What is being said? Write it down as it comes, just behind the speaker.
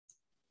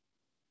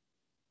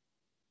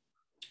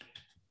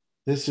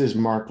This is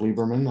Mark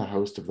Lieberman, the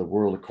host of The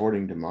World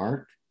According to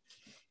Mark,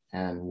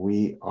 and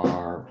we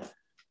are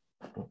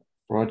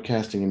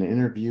broadcasting an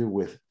interview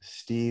with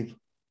Steve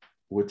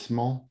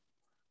Woodsmall.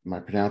 Am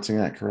I pronouncing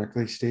that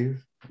correctly,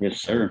 Steve? Yes,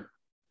 sir.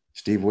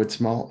 Steve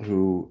Woodsmall,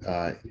 who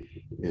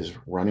is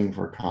running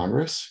for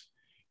Congress,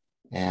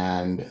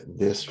 and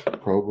this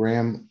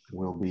program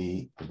will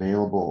be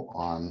available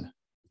on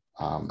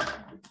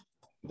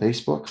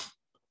Facebook,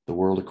 The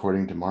World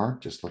According to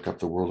Mark. Just look up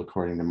The World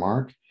According to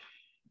Mark.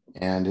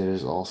 And it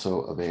is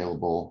also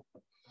available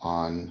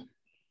on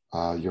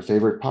your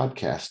favorite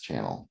podcast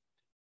channel,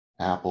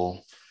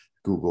 Apple,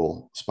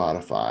 Google,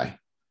 Spotify.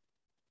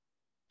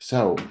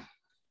 So,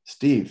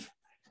 Steve,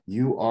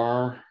 you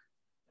are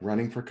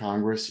running for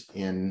Congress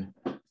in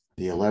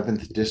the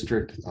 11th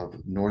District of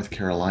North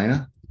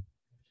Carolina.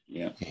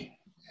 Yeah.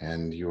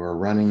 And you are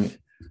running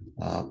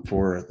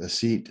for the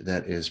seat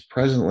that is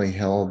presently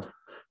held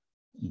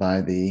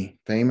by the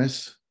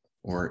famous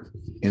or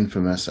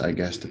infamous, I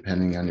guess,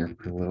 depending on your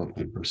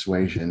political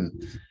persuasion,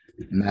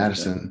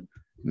 Madison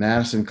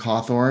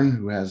Cawthorn,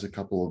 who has a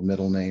couple of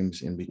middle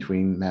names in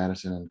between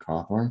Madison and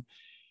Cawthorn.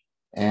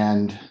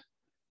 And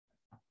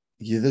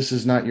this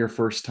is not your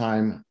first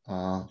time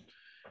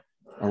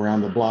around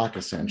the block,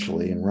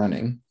 essentially, in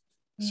running.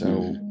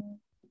 So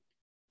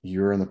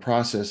you're in the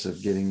process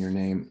of getting your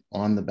name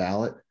on the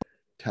ballot.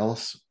 Tell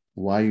us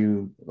a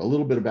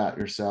little bit about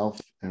yourself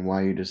and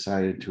why you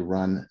decided to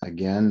run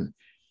again.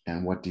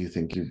 And what do you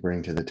think you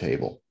bring to the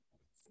table?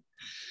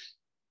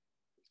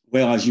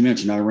 Well, as you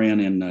mentioned, I ran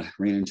in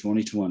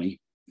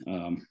 2020.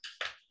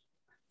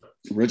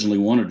 Originally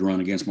wanted to run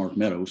against Mark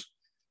Meadows.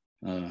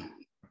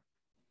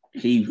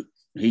 He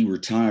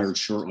retired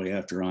shortly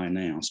after I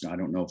announced. I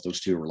don't know if those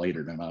two are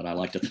related or not. I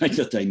like to think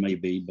that they may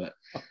be, but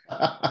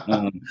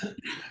I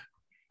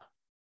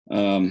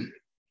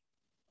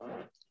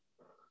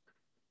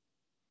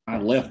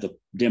left the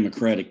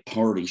Democratic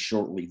Party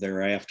shortly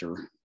thereafter.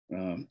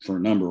 For a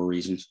number of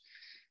reasons.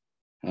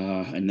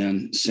 And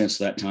then since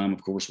that time,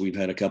 of course, we've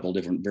had a couple of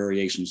different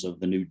variations of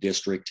the new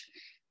district.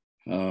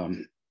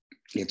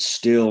 It's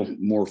still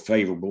more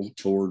favorable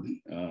toward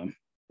the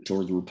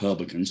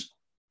Republicans,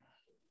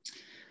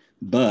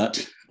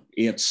 but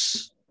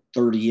it's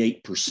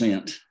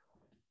 38%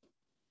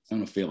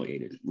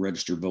 unaffiliated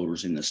registered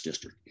voters in this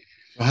district.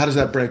 So how does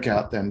that break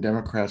out then?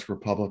 Democrats,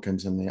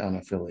 Republicans, and the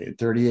unaffiliated?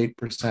 38%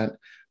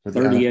 for the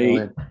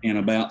 38 and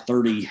about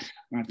 30.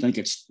 I think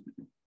it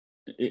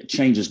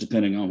changes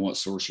depending on what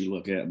source you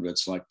look at, but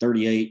it's like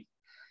 38,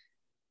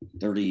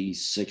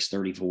 36,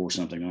 34,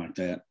 something like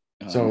that.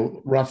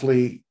 So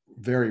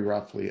very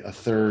roughly a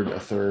third,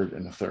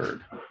 and a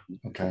third.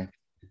 Okay.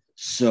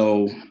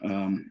 So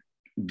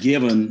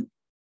given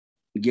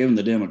the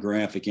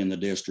demographic in the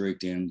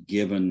district and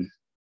given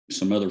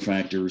some other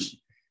factors,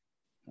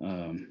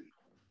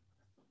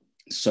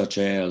 such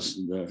as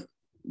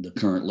the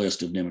current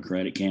list of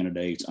Democratic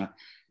candidates,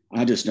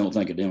 I just don't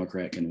think a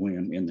Democrat can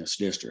win in this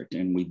district.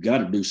 And we've got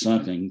to do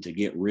something to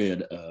get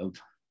rid of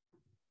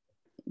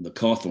the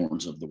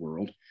Cawthorns of the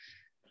world.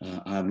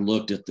 I've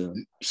looked at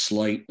the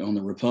slate on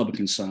the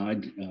Republican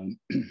side.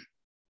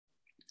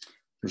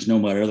 There's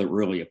nobody that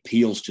really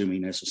appeals to me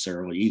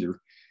necessarily either.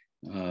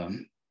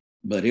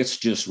 But it's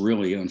just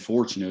really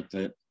unfortunate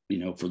that,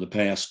 for the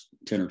past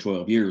 10 or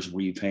 12 years,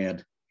 we've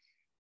had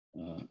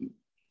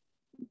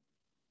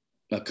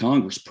a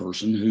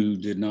congressperson who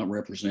did not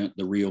represent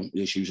the real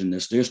issues in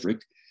this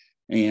district.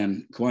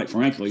 And quite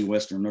frankly,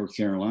 Western North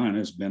Carolina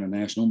has been a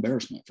national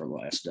embarrassment for the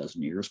last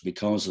dozen years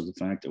because of the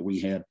fact that we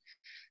had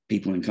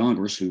people in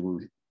Congress who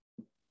were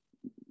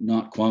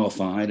not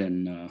qualified.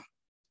 And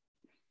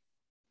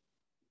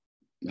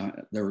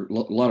there are a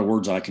lot of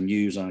words I can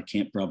use. I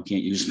probably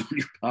can't use them on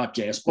your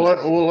podcast.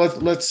 Well,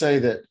 let's say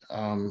that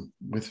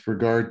with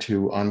regard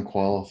to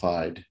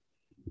unqualified,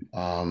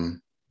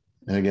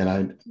 and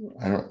again,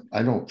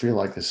 I don't feel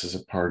like this is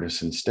a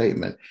partisan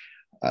statement.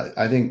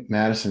 I think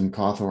Madison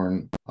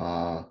Cawthorn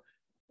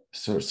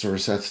sort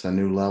of sets the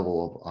new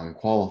level of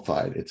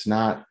unqualified. It's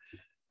not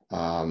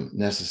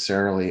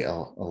necessarily a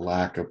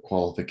lack of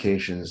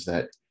qualifications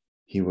that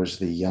he was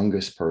the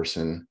youngest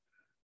person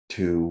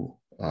to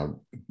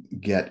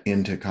get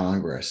into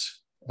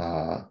Congress.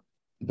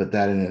 But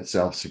that in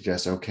itself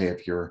suggests, okay,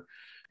 if you're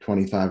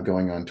 25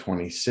 going on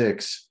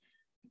 26,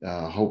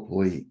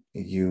 hopefully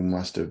you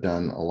must have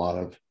done a lot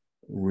of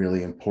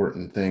really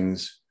important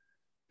things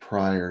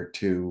prior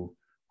to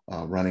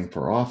running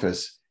for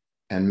office.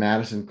 And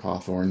Madison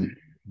Cawthorn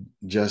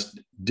just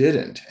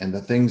didn't. And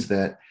the things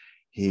that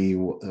he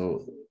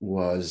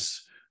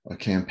was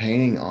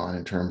campaigning on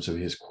in terms of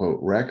his quote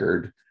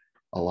record,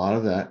 a lot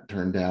of that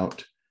turned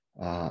out,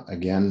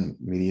 again,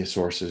 media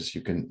sources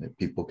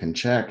people can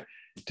check,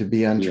 to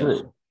be untrue.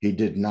 Yes. He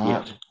did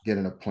not get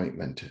an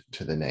appointment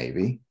to the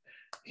Navy.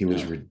 He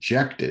was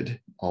rejected,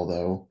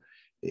 although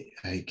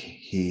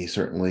he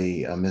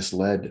certainly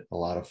misled a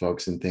lot of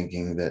folks in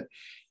thinking that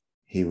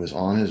he was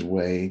on his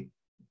way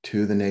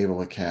to the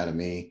Naval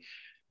Academy,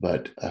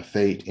 but a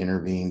fate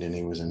intervened and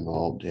he was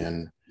involved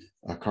in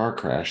a car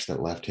crash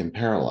that left him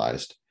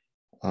paralyzed.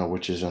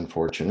 which is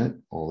unfortunate,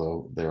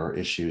 although there are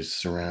issues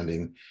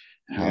surrounding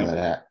how Yep.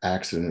 that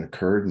accident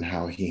occurred and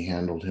how he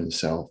handled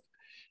himself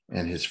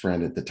and his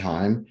friend at the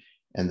time.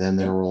 And then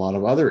there Yep. were a lot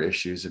of other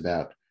issues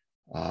about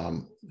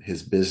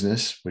his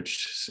business,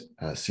 which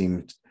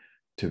seemed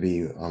to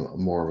be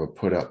more of a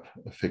put up,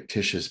 a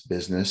fictitious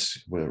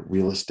business with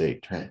real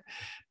estate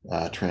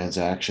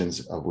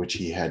transactions, of which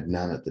he had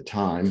none at the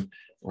time,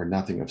 or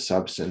nothing of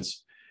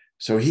substance.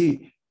 So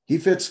he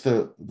fits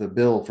the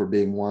bill for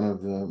being one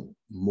of the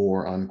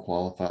more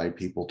unqualified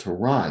people to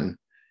run.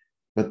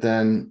 But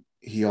then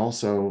he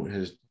also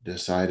has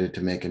decided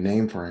to make a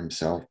name for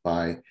himself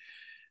by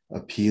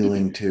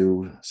appealing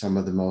to some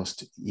of the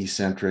most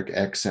eccentric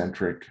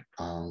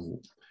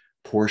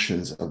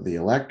portions of the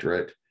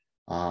electorate.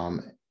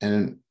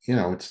 And there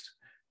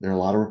are a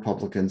lot of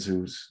Republicans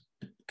who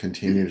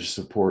continue to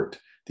support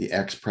the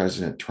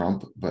ex-president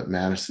Trump, but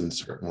Madison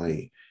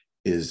certainly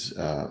is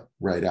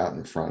right out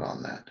in front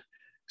on that.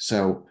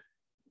 So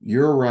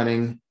you're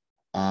running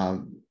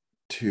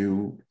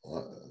to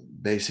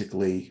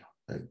basically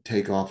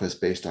take office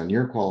based on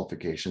your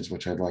qualifications,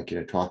 which I'd like you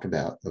to talk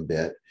about a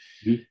bit.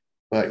 Mm-hmm.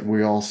 But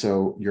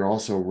you're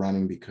also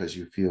running because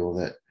you feel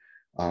that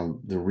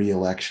the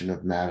re-election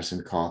of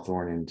Madison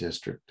Cawthorn in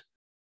District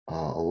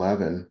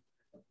 11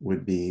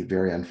 would be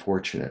very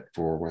unfortunate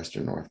for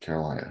Western North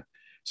Carolina.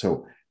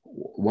 So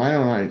why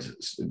don't I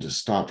just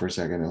stop for a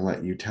second and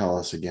let you tell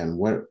us again,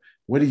 what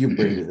do you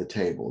bring to the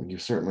table? You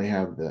certainly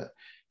have the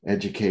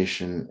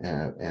education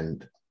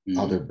and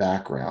other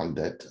background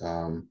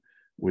that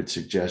would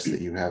suggest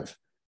that you have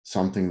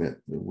something that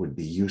would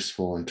be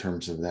useful in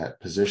terms of that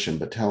position,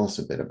 but tell us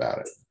a bit about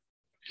it.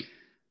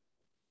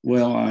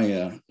 Well,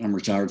 I'm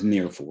retired from the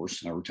Air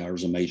Force. I retired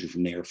as a major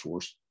from the Air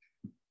Force.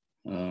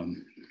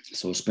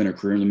 So I spent a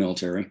career in the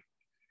military.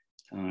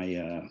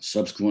 I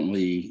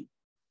subsequently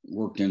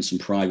worked in some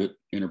private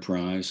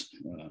enterprise,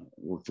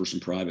 worked for some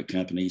private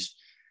companies.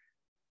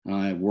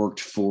 I worked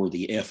for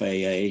the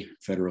FAA,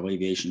 Federal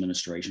Aviation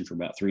Administration, for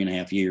about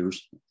 3.5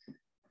 years.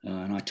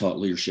 And I taught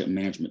leadership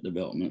management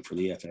development for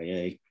the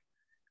FAA.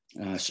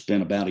 I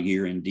spent about a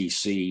year in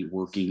DC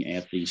working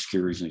at the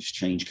Securities and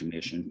Exchange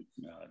Commission,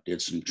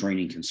 did some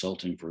training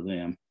consulting for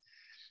them.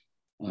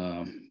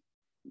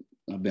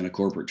 I've been a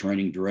corporate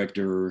training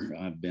director.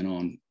 I've been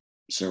on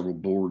several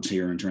boards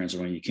here in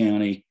Transylvania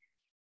County.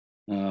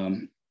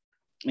 And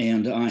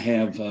I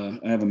have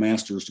a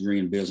master's degree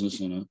in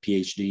business and a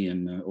PhD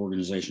in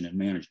organization and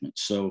management.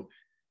 So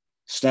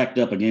stacked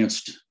up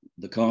against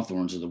the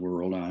Cawthorns of the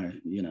world,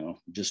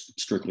 just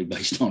strictly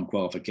based on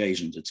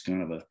qualifications, it's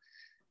kind of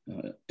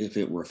if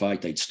it were a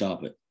fight, they'd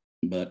stop it.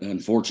 But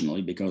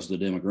unfortunately, because of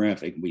the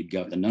demographic, we've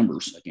got the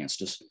numbers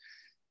against us.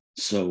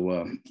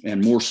 So,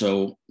 and more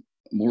so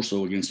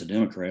against the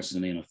Democrats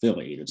than the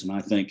unaffiliated. And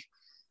I think,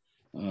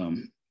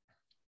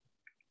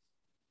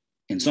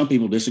 and some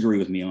people disagree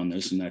with me on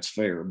this, and that's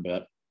fair,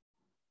 but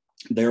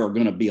there are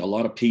going to be a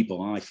lot of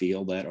people, I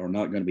feel, that are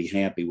not going to be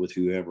happy with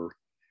whoever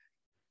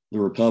the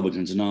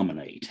Republicans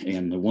nominate.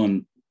 And the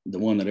one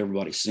that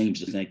everybody seems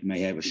to think may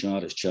have a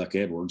shot is Chuck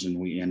Edwards, and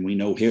we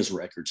know his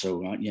record.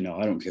 So I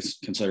don't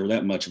consider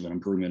that much of an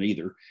improvement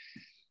either.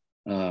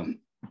 Well,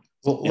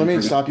 let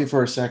me stop you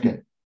for a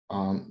second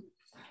to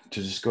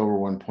just go over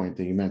one point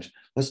that you mentioned.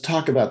 Let's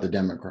talk about the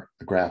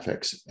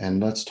demographics,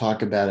 and let's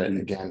talk about it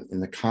again in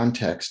the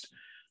context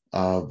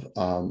of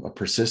a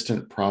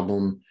persistent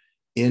problem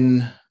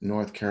in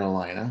North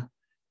Carolina,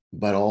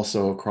 but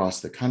also across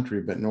the country.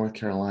 But North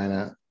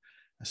Carolina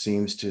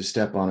seems to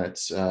step on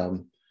its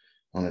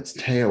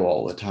tail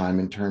all the time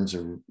in terms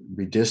of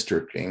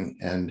redistricting,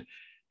 and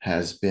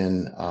has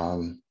been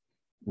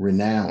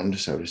renowned,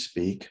 so to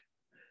speak,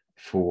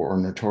 or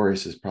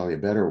notorious is probably a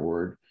better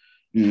word,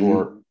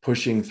 for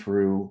pushing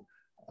through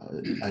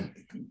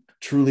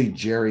truly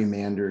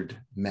gerrymandered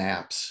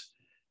maps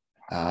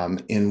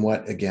in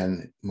what,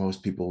 again,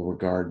 most people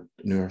regard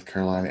North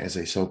Carolina as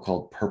a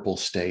so-called purple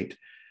state,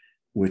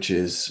 which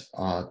is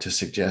to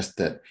suggest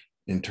that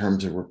in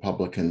terms of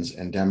Republicans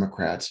and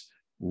Democrats,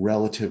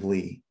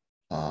 relatively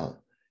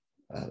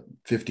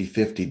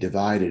 50-50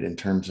 divided in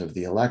terms of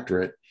the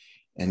electorate.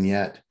 And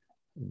yet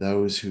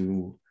those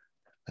who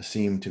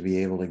seem to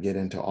be able to get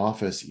into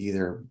office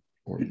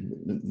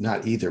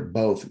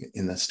both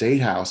in the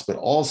state house, but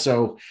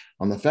also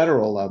on the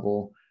federal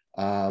level,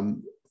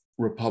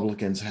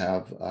 Republicans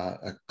have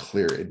a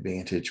clear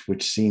advantage,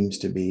 which seems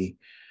to be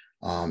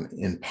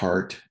in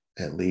part,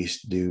 at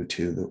least, due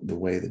to the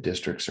way the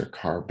districts are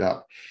carved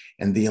up.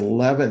 And the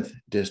 11th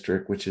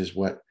district, which is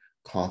what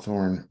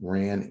Cawthorn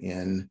ran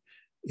in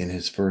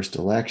his first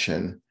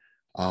election,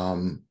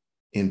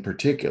 in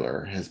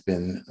particular, has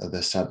been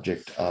the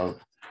subject of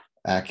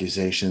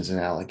accusations and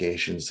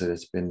allegations that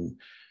it's been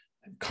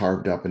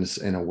carved up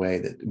in a way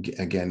that,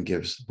 again,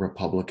 gives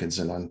Republicans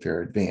an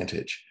unfair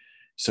advantage.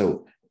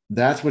 So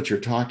that's what you're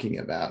talking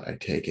about, I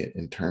take it,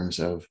 in terms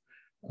of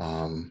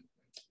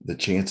the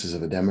chances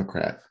of a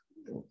Democrat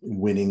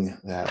winning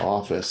that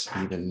office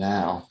even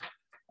now.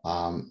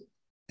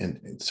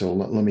 And so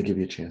let me give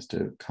you a chance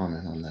to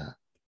comment on that.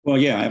 Well,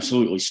 yeah,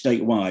 absolutely.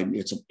 Statewide,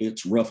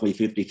 it's roughly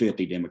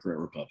 50-50 Democrat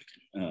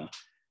Republican.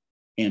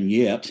 And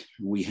yet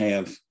we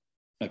have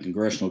a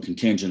congressional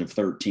contingent of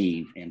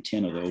 13, and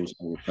 10 of those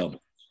are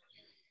Republicans.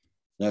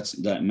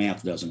 That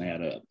math doesn't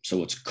add up.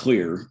 So it's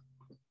clear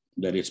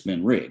that it's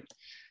been rigged.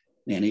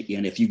 And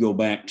if you go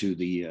back to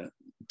the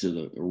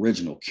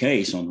original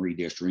case on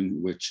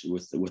redistricting, which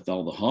with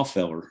all the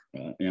Hoffeller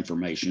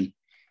information,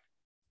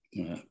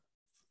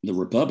 the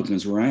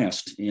Republicans were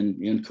asked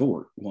in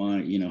court,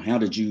 why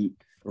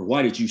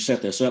did you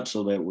set this up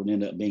so that it would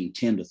end up being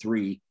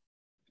 10-3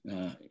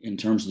 in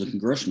terms of the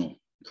congressional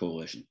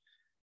coalition?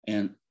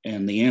 And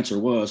the answer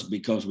was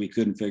because we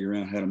couldn't figure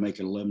out how to make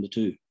it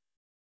 11-2.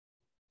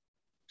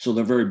 So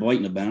they're very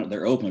blatant about it.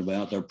 They're open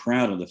about it. They're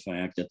proud of the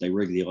fact that they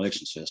rigged the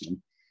election system.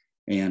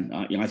 And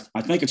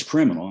I think it's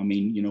criminal. I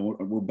mean,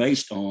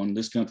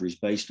 this country is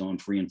based on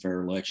free and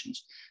fair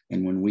elections.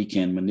 And when we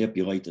can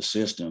manipulate the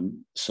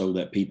system so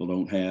that people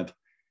don't have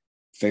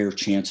fair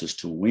chances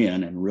to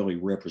win and really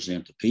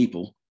represent the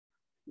people,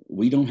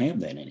 we don't have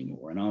that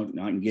anymore. And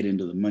I can get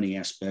into the money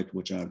aspect,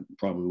 which I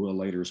probably will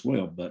later as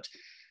well. But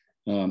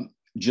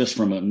just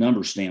from a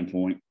number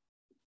standpoint,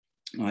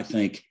 I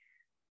think,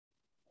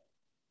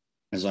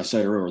 as I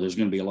said earlier, there's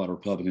going to be a lot of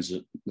Republicans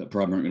that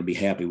probably aren't going to be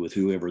happy with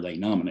whoever they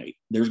nominate.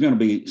 There's going to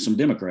be some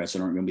Democrats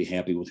that aren't going to be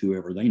happy with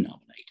whoever they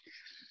nominate.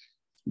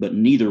 But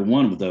neither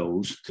one of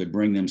those could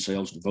bring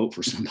themselves to vote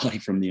for somebody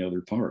from the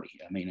other party.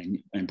 I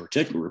mean, in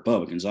particular,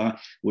 Republicans, I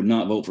would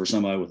not vote for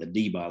somebody with a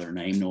D by their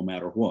name, no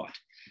matter what.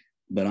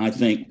 But I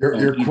think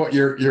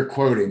you're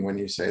quoting when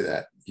you say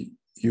that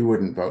you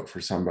wouldn't vote for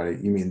somebody.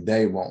 You mean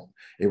they won't?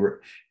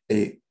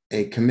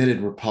 A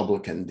committed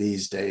Republican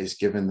these days,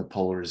 given the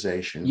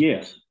polarization.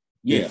 Yes.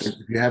 If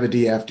you have a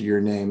D after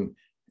your name,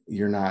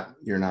 you're not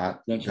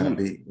going to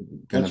be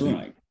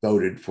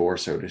voted for,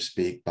 so to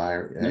speak, by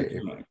a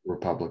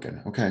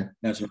Republican. Okay,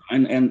 that's right.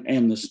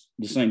 And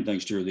the same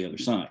thing's true of the other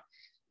side.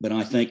 But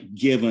I think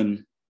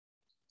given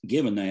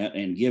that,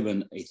 and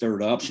given a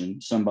third option,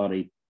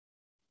 somebody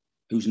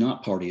who's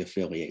not party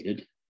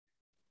affiliated,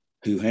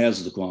 who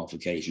has the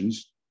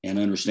qualifications and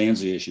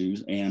understands the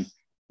issues and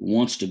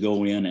wants to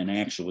go in and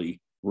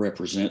actually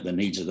represent the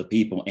needs of the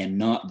people and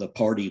not the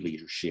party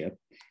leadership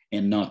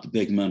and not the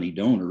big money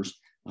donors,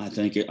 I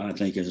think it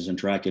is an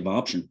attractive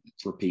option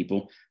for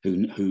people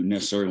who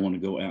necessarily want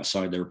to go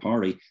outside their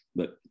party,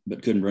 but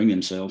couldn't bring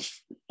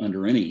themselves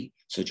under any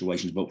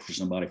situation to vote for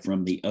somebody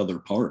from the other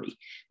party,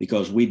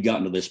 because we've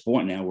gotten to this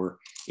point now where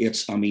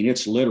it's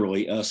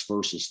literally us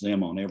versus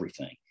them on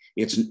everything.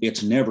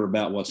 It's never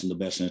about what's in the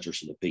best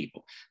interest of the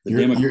people.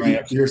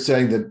 You're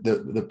saying that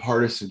the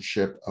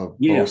partisanship of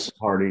both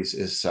parties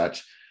is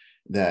such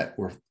that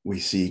we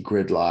see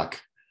gridlock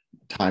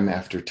time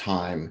after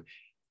time,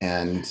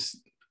 and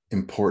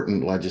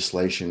important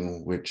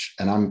legislation,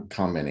 and I'm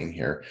commenting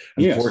here,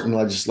 important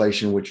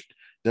legislation which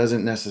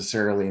doesn't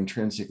necessarily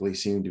intrinsically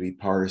seem to be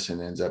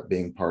partisan ends up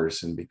being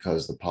partisan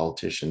because the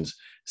politicians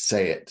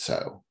say it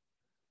so.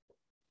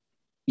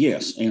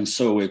 Yes, and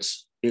so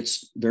it's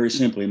very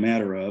simply a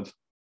matter of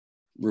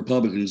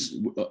Republicans.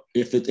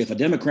 If a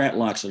Democrat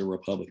likes it, a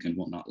Republican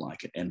will not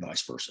like it, and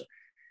vice versa.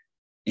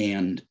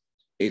 And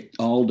it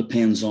all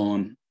depends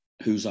on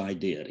whose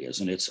idea it is.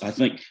 And I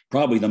think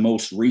probably the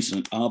most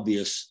recent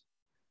obvious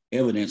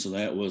evidence of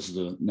that was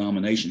the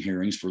nomination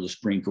hearings for the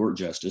Supreme Court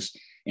justice.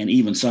 And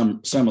even some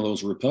of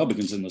those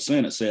Republicans in the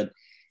Senate said,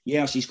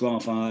 yeah, she's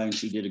qualified and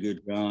she did a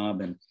good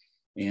job.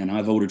 And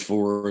I voted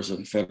for her as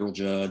a federal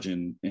judge,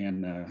 and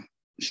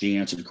she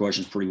answered the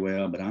questions pretty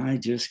well, but I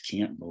just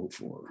can't vote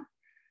for her.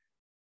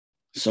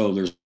 So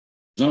there's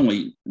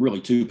only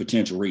really two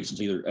potential reasons: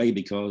 either A,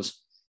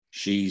 because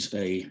she's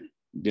a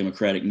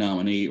Democratic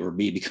nominee, or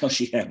B, because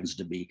she happens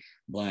to be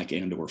Black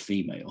and or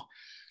female.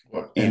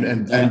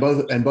 And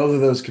both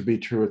of those could be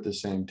true at the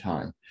same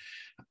time.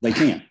 They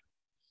can.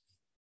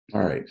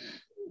 All right.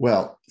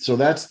 Well, so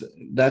that's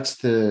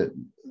the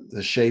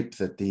shape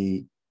that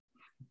the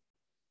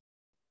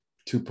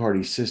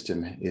two-party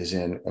system is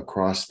in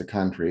across the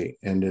country,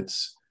 and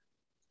it's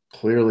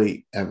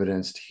clearly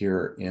evidenced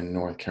here in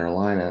North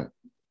Carolina.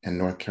 And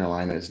North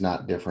Carolina is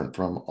not different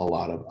from a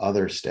lot of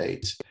other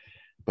states,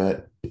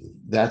 but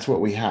that's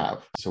what we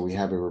have. So we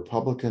have a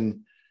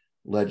Republican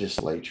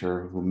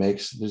legislature who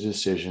makes the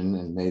decision,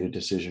 and made a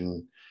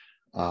decision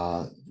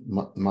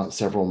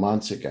several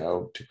months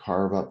ago, to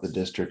carve up the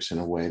districts in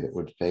a way that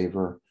would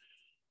favor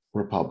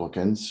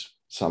Republicans.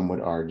 Some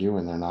would argue,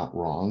 and they're not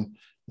wrong,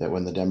 that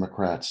when the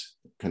Democrats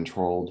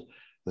controlled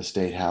the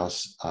state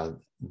house,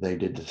 they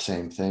did the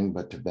same thing,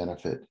 but to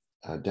benefit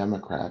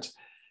Democrats,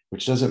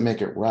 which doesn't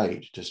make it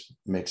right, just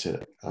makes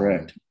it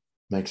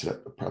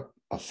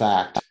a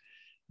fact,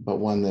 but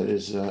one that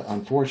is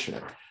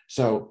unfortunate.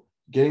 So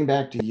getting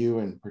back to you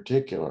in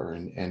particular,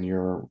 and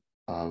your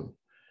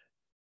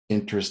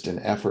interest and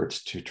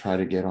efforts to try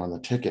to get on the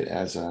ticket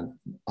as an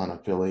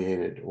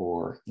unaffiliated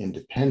or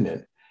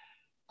independent,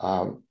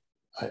 I've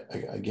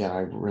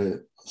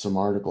read some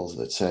articles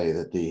that say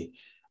that the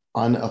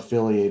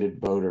unaffiliated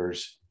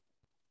voters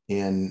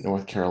in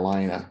North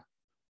Carolina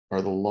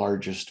are the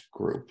largest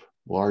group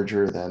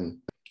larger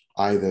than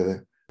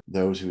either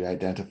those who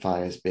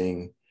identify as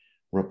being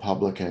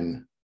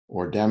Republican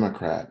or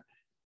Democrat,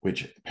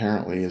 which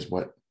apparently is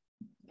what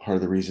part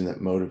of the reason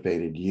that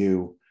motivated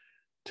you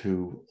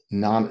to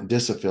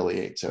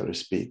disaffiliate, so to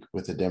speak,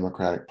 with the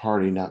Democratic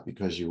Party, not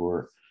because you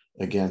were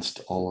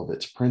against all of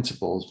its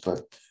principles,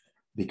 but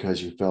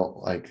because you felt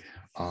like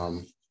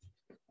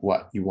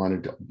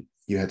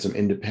you had some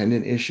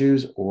independent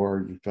issues,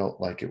 or you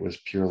felt like it was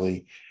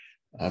purely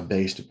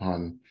based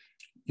upon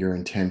your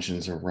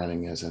intentions of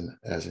running as an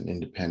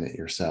independent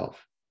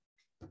yourself?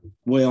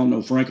 Well,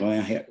 no,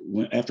 frankly,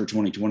 after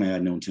 2020, I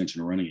had no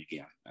intention of running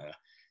again.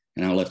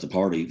 And I left the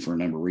party for a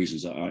number of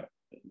reasons.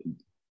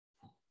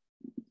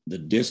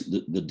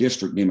 The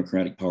district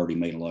Democratic Party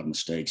made a lot of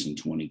mistakes in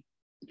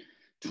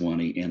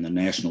 2020, and the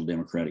National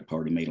Democratic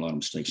Party made a lot of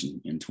mistakes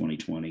in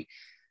 2020.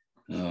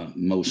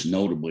 Most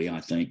notably, I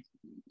think,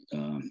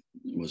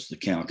 was the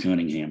Cal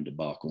Cunningham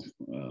debacle.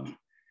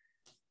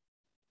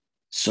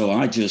 So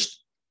I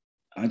just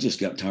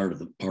got tired of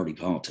the party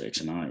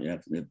politics,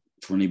 and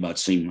for anybody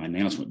seen my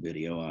announcement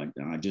video,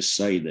 I just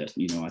say that,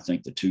 I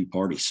think the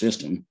two-party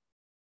system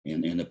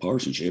and the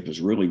partisanship has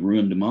really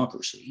ruined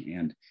democracy.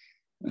 And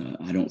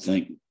I don't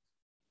think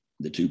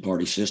the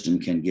two-party system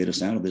can get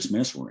us out of this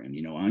mess we're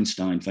in.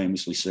 Einstein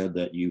famously said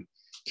that you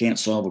can't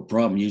solve a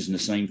problem using the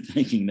same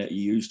thinking that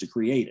you used to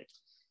create it.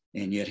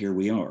 And yet here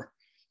we are.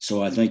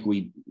 So I think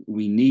we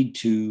need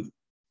to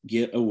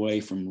get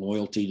away from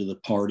loyalty to the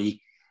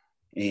party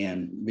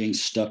and being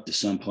stuck to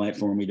some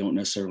platform we don't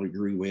necessarily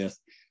agree with.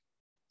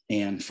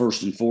 And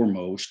first and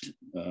foremost,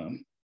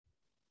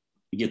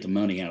 get the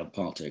money out of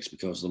politics,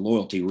 because the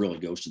loyalty really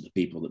goes to the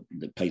people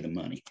that pay the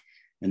money.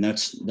 And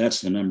that's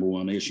the number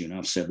one issue. And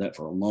I've said that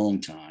for a long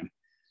time.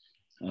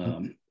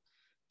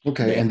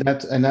 Okay. And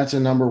that's a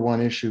number one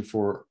issue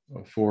for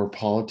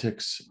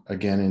politics,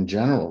 again, in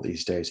general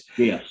these days.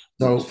 Yes.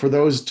 So for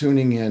those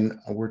tuning in,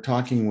 we're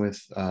talking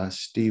with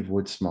Steve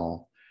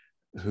Woodsmall,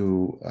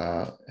 who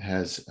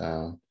has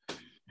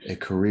a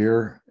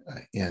career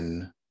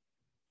in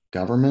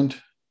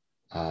government.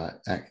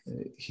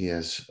 He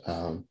has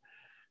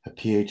a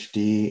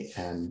PhD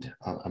and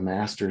a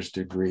master's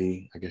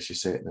degree, I guess you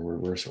say it in the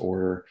reverse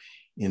order,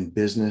 in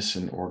business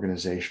and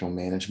organizational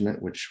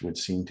management, which would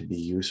seem to be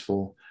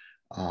useful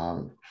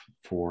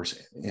for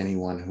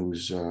anyone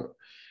who's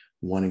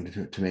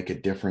wanting to make a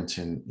difference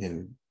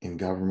in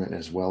government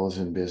as well as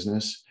in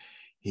business.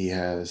 He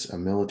has a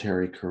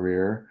military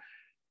career,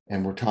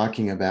 and we're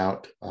talking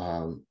about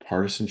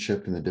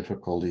partisanship and the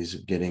difficulties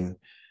of getting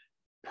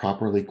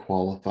properly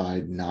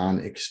qualified,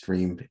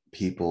 non-extreme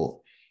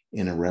people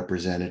in a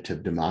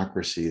representative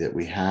democracy that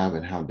we have,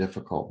 and how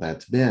difficult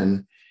that's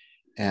been,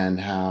 and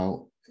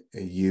how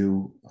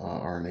you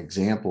are an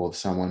example of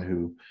someone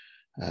who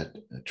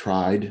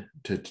tried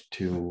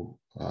to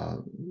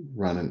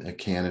run a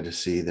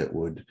candidacy that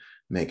would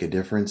make a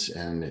difference,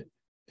 and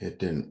it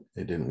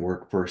didn't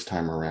work first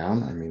time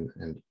around. I mean,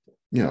 and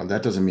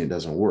that doesn't mean it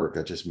doesn't work.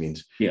 That just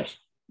means yes,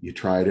 you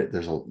tried it.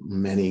 There's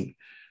many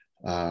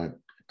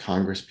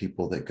Congress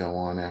people that go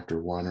on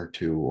after one or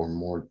two or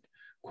more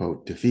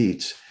quote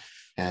defeats,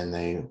 and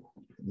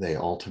they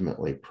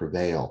ultimately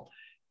prevail.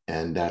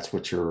 And that's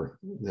what you're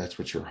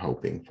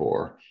hoping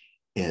for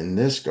in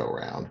this go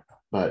round.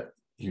 But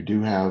you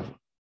do have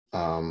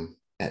an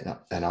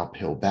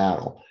uphill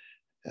battle,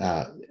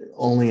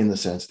 only in the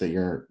sense that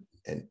you're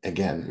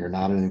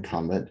not an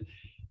incumbent,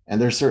 and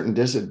there's certain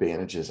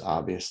disadvantages,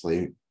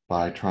 obviously,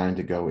 by trying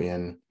to go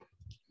in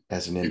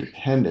as an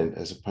independent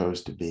as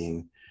opposed to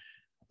being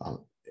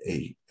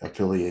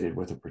affiliated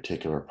with a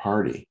particular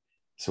party.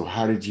 So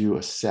how did you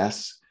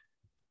assess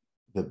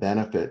the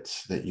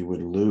benefits that you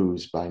would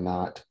lose by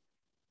not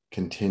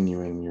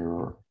continuing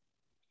your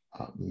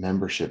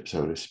membership,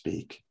 so to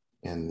speak,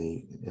 in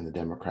the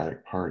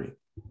Democratic Party?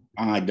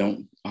 I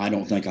don't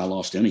think I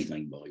lost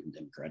anything by the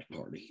Democratic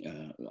Party.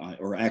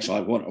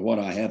 What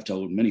I have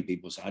told many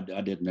people is I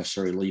didn't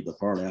necessarily leave the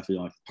party. I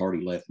feel like the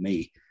party left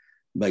me,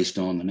 based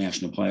on the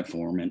national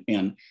platform.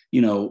 And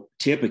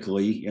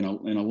typically in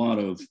a lot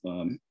of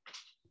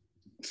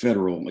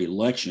federal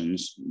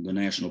elections, the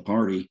national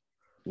party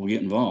will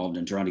get involved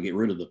and try to get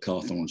rid of the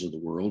Cawthorns of the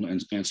world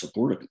and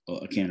support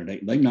a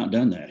candidate. They've not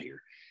done that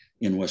here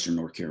in Western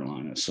North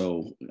Carolina.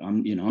 So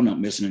I'm not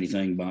missing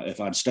anything.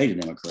 If I'd stayed a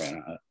Democrat,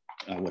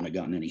 I wouldn't have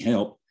gotten any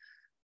help.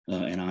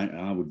 And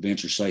I would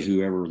venture to say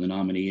whoever the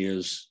nominee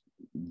is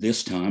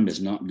this time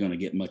is not going to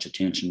get much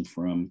attention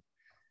from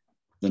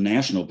the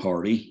national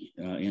party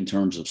in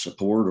terms of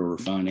support or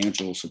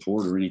financial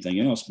support or anything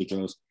else,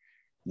 because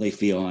they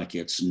feel like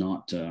it's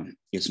not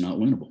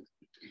winnable.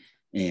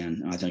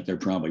 And I think they're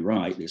probably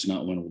right. It's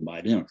not winnable by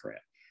a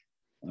Democrat.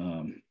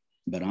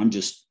 But I'm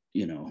just,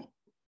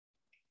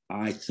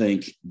 I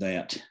think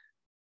that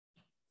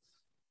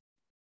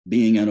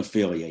being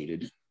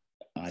unaffiliated,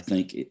 I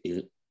think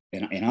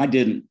and I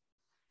didn't,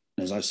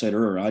 as I said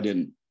earlier, I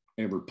didn't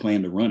ever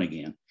plan to run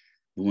again.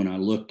 But when I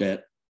looked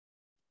at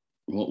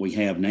what we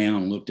have now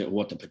and looked at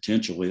what the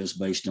potential is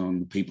based on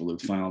the people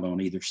who've filed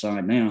on either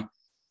side now,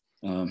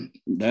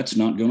 that's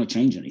not going to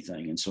change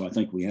anything. And so I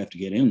think we have to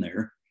get in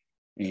there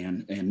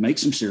and make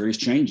some serious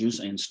changes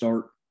and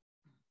start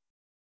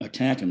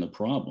attacking the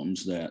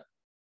problems that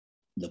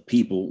the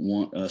people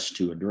want us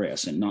to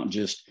address, and not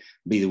just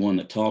be the one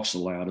that talks the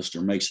loudest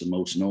or makes the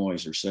most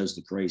noise or says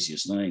the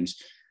craziest things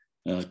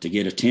to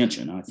get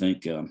attention. I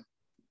think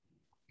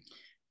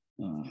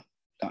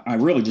I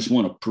really just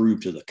want to prove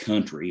to the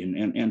country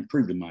and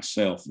prove to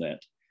myself that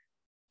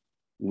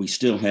we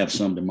still have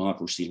some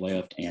democracy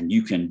left, and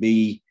you can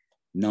be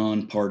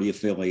non-party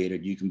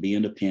affiliated, you can be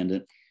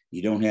independent,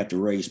 you don't have to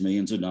raise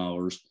millions of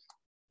dollars,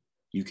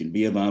 you can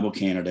be a viable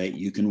candidate,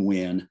 you can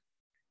win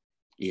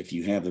if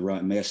you have the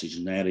right message,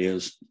 and that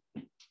is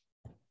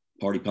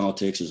party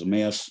politics is a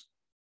mess.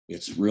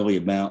 It's really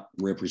about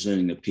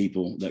representing the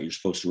people that you're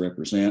supposed to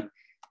represent,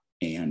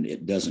 and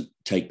it doesn't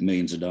take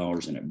millions of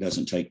dollars, and it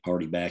doesn't take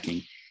party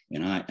backing.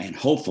 And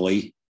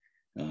hopefully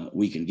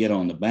we can get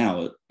on the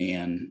ballot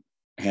and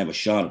have a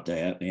shot at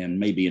that, and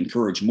maybe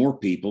encourage more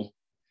people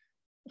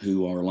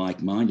who are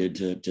like-minded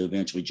to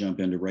eventually jump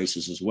into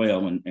races as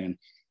well, and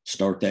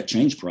start that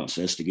change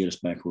process to get us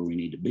back where we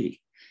need to be.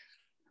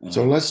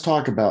 So let's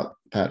talk about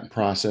that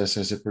process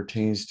as it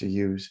pertains to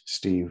you,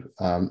 Steve.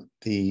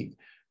 The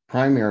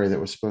primary that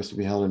was supposed to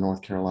be held in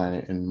North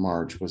Carolina in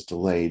March was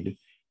delayed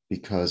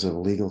because of a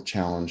legal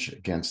challenge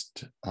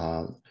against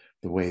the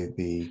way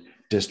the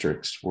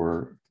districts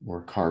were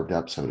carved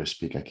up, so to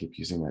speak. I keep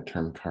using that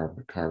term,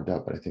 carved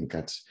up, but I think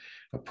that's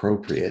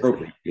appropriate.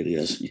 It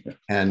is. Yeah.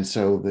 And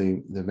so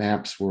the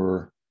maps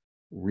were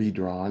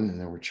redrawn, and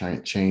there were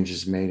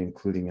changes made,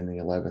 including in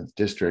the 11th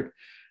district.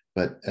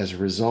 But as a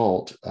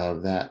result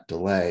of that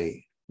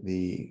delay,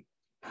 the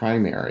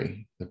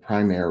primaries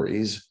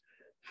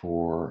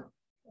for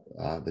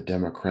the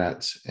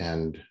Democrats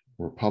and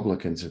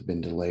Republicans have been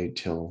delayed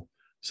till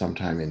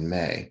sometime in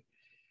May.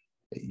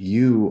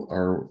 You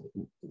are,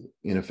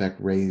 in effect,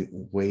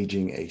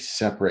 waging a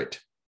separate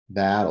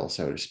battle,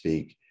 so to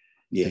speak,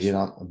 yes, to get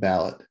on a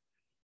ballot,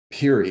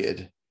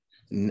 period.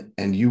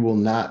 And you will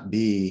not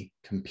be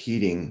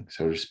competing,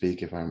 so to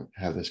speak, if I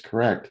have this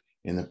correct,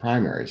 in the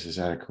primaries. Is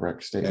that a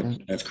correct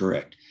statement? That's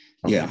correct.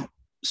 Okay. Yeah.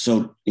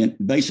 So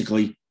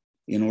basically,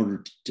 in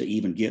order to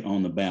even get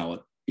on the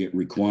ballot, it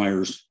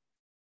requires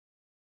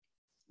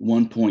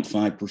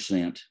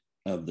 1.5%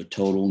 of the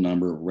total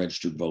number of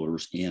registered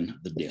voters in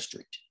the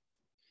district.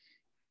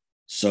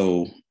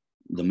 So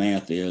the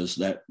math is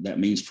that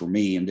means for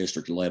me in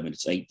District 11,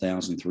 it's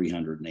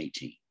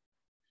 8,318.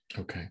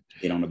 Okay.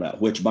 Get on the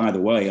ballot, which, by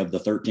the way, of the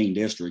 13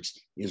 districts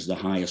is the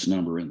highest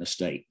number in the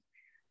state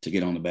to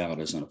get on the ballot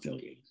as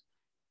unaffiliated.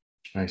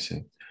 I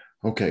see.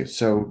 Okay.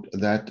 So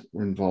that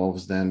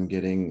involves then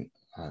getting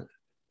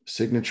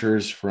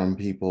signatures from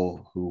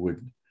people who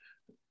would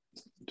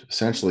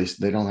essentially,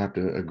 they don't have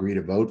to agree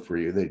to vote for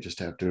you. They just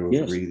have to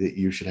agree that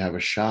you should have a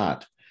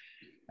shot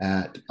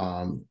at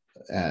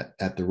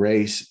the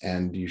race,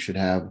 and you should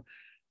have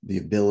the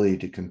ability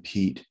to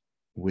compete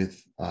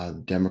with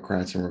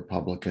Democrats and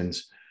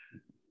Republicans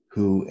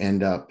who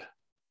end up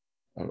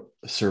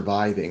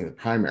surviving the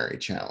primary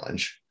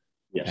challenge.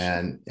 Yes.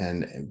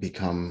 and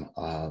become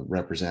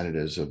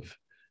representatives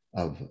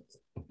of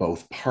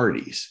both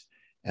parties.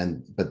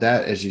 But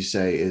that, as you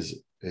say,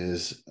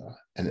 is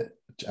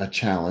a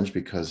challenge,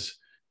 because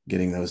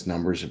getting those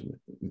numbers,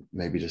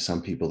 maybe to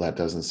some people that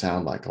doesn't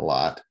sound like a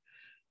lot,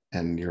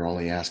 and you're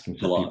only asking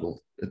for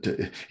people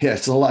to, yeah,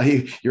 it's a lot.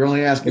 You're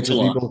only asking for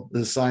people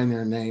to sign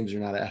their names.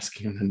 You're not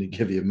asking them to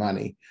give you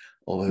money,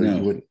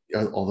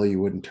 although you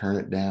wouldn't turn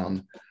it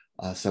down,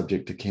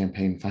 subject to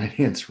campaign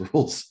finance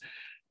rules.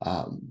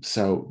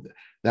 So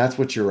that's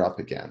what you're up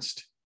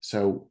against.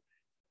 So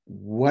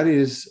what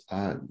is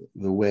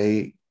the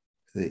way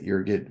that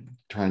you're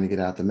trying to get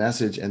out the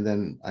message? And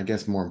then I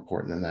guess more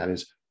important than that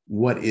is,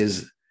 what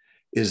is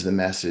the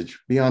message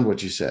beyond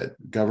what you said?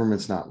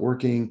 Government's not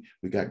working.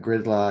 We got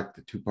gridlock.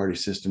 The two-party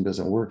system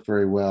doesn't work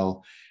very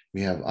well.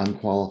 We have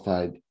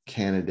unqualified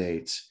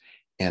candidates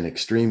and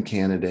extreme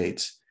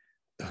candidates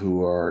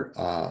who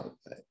are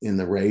in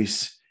the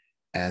race.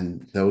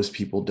 And those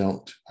people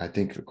don't, I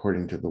think,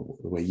 according to the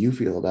way you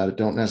feel about it,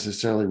 don't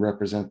necessarily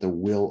represent the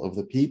will of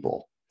the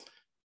people.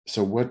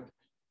 So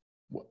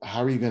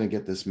how are you going to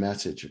get this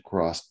message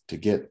across to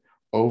get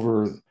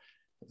over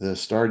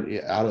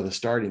out of the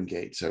starting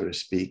gate, so to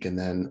speak, and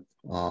then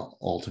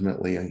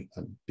ultimately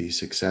be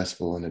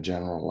successful in a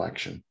general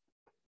election?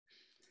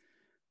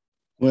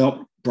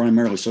 Well,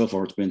 primarily so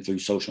far it's been through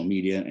social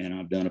media, and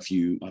I've done a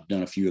few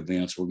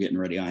events. We're getting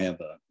ready. I have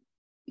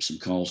some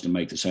calls to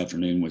make this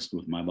afternoon with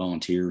my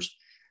volunteers,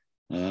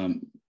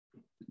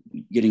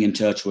 getting in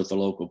touch with the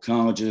local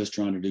colleges,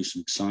 trying to do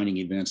some signing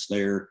events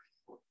there,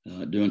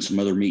 doing some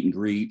other meet and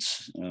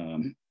greets,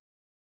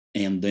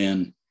 and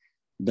then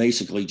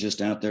basically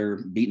just out there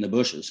beating the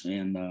bushes.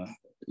 And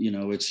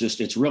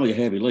it's really a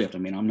heavy lift. I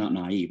mean, I'm not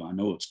naive. I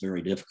know it's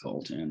very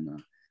difficult,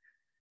 and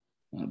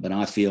but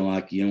I feel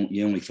like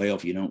you only fail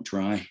if you don't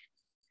try.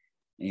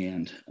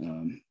 And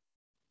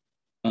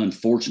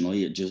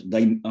unfortunately,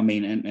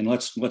 and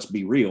let's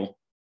be real,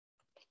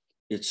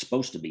 it's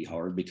supposed to be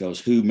hard, because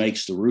who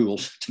makes the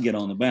rules to get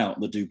on the ballot?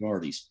 The two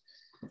parties.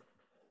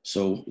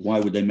 So why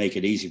would they make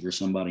it easy for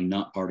somebody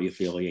not party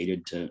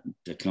affiliated to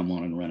come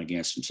on and run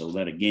against them? So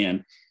that,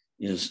 again,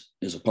 is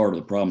a part of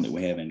the problem that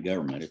we have in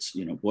government. It's,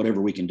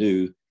 whatever we can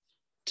do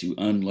to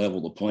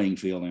unlevel the playing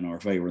field in our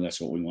favor,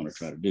 that's what we want to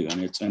try to do.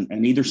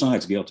 And either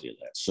side's guilty of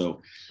that.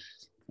 So,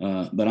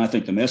 but I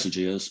think the message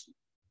is,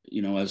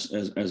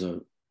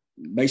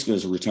 basically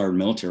as a retired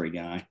military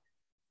guy,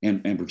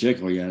 and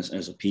particularly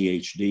as a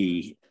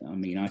PhD,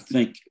 I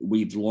think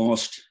we've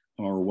lost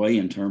our way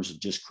in terms of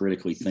just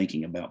critically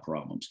thinking about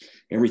problems.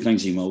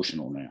 Everything's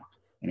emotional now,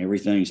 and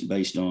everything's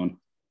based on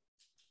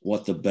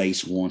what the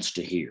base wants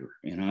to hear.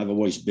 And I've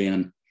always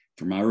been,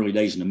 from my early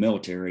days in the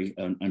military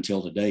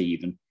until today,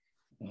 even,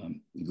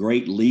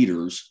 great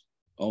leaders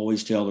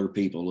always tell their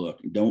people, look,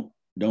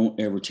 don't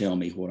ever tell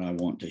me what I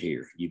want to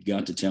hear. You've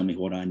got to tell me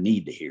what I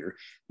need to hear,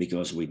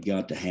 because we've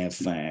got to have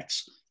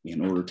facts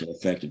in order to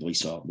effectively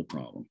solve the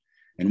problem.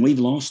 And we've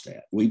lost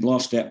that. We've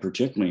lost that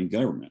particularly in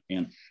government.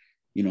 And,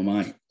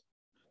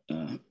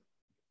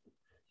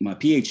 my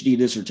PhD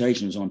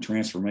dissertation is on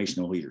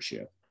transformational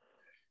leadership.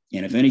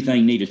 And if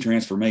anything needed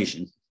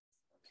transformation,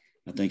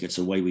 I think it's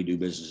the way we do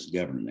business as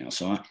government now.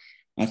 So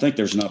I think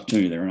there's an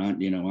opportunity there. And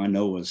I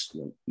know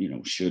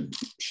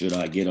should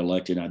I get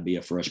elected, I'd be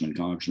a freshman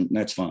congressman.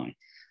 That's fine.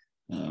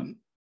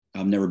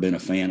 I've never been a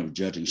fan of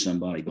judging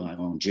somebody by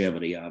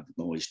longevity. I've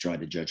always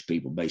tried to judge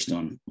people based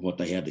on what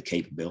they have the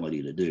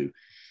capability to do.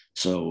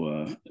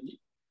 So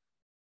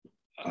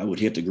I would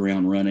hit the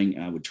ground running.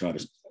 I would try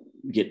to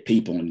get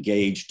people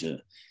engaged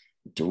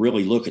to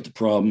really look at the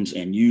problems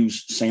and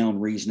use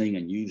sound reasoning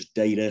and use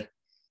data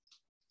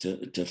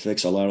to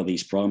fix a lot of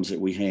these problems that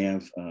we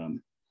have.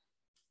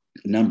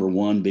 Number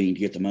one being to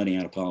get the money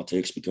out of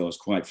politics, because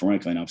quite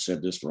frankly, and I've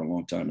said this for a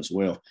long time as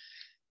well,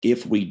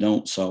 if we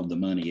don't solve the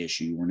money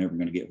issue, we're never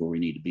going to get where we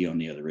need to be on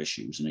the other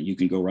issues. And you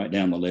can go right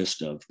down the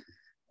list of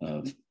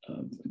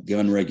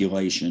gun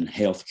regulation,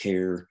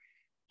 healthcare,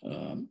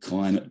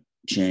 climate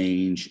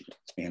change,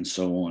 and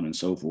so on and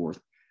so forth.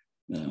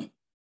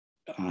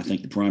 I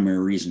think the primary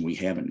reason we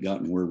haven't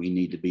gotten where we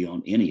need to be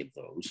on any of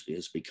those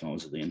is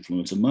because of the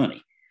influence of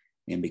money.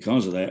 And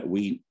because of that,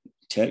 we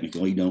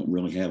technically don't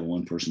really have a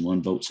one person,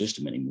 one vote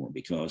system anymore,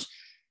 because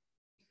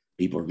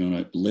people are going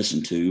to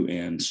listen to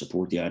and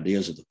support the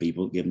ideas of the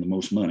people that give them the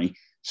most money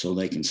so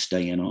they can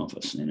stay in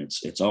office. And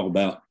it's all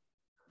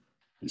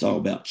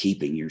about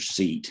keeping your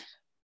seat,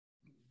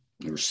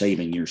 or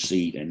saving your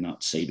seat, and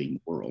not saving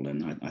the world.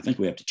 And I think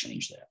we have to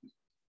change that.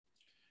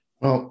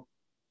 Well,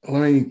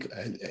 let me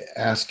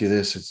ask you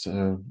this. It's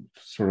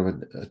sort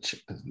of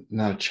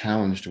not a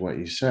challenge to what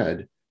you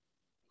said.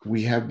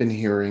 We have been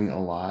hearing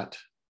a lot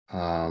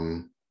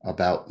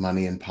about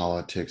money in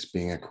politics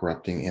being a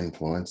corrupting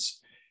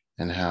influence,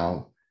 and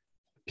how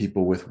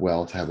people with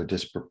wealth have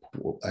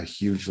a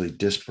hugely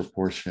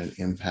disproportionate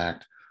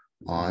impact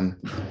on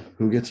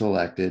who gets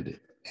elected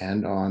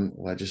and on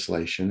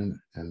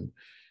legislation. And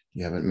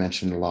you haven't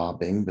mentioned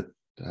lobbying, but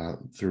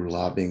through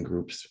lobbying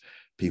groups,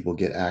 people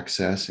get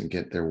access and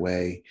get their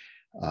way,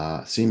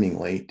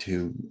 seemingly,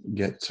 to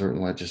get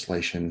certain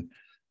legislation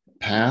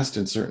passed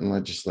and certain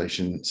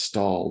legislation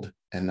stalled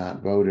and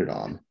not voted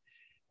on.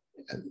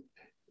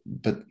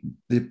 But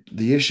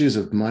the issues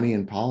of money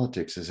in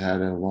politics has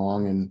had a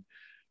long and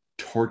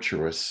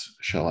tortuous,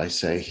 shall I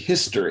say,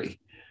 history,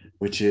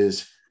 which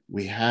is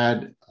we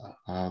had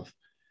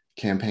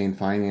campaign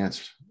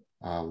finance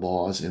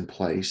laws in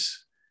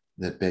place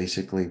that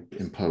basically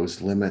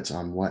imposed limits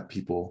on what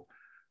people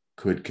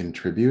could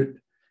contribute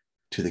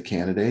to the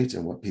candidates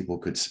and what people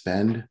could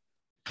spend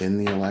in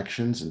the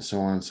elections, and so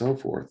on and so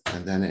forth.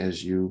 And then,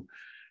 as you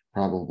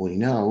probably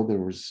know,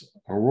 there was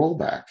a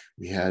rollback.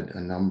 We had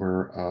a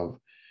number of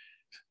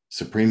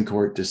Supreme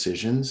Court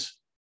decisions.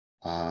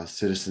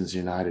 Citizens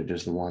United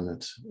is the one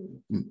that's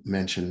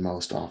mentioned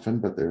most often,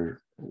 but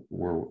there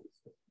were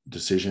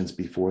decisions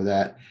before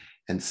that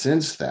and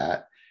since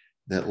that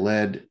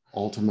led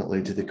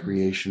ultimately to the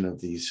creation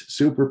of these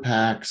super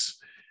PACs,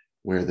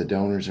 where the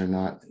donors are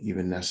not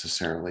even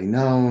necessarily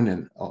known,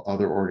 and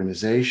other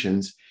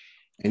organizations.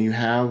 And you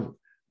have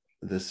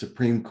the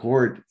Supreme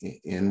Court,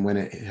 when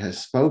it has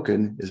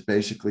spoken, is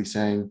basically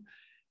saying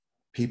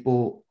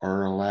people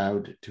are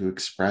allowed to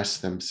express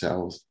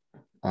themselves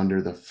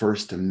under the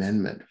First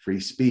Amendment, free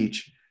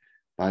speech,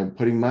 by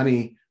putting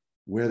money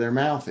where their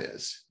mouth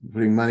is,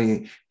 putting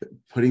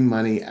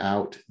money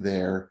out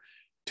there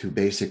to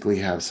basically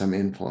have some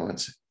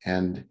influence.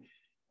 And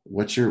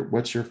what's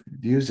your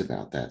views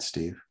about that,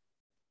 Steve?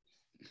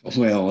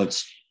 Well,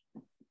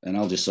 and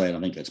I'll just say it, I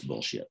think that's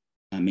bullshit.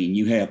 I mean,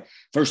 you have,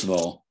 first of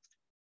all,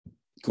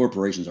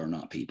 corporations are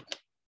not people.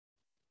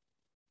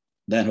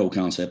 That whole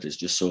concept is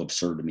just so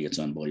absurd to me, it's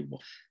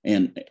unbelievable.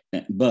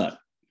 But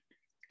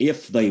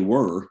if they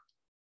were,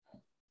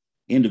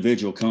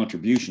 individual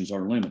contributions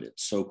are limited.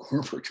 So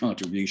corporate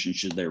contributions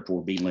should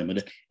therefore be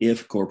limited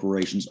if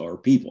corporations are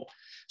people.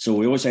 So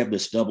we always have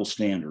this double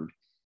standard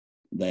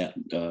that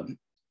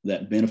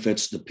that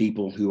benefits the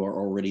people who are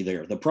already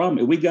there. The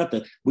problem,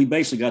 we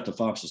basically got the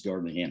foxes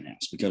guarding the hen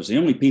house, because the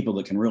only people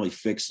that can really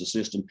fix the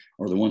system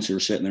are the ones who are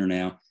sitting there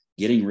now,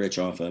 getting rich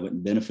off of it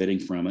and benefiting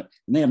from it,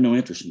 and they have no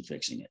interest in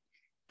fixing it.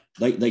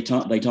 They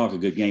talk a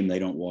good game, they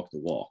don't walk the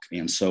walk.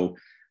 And so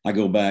I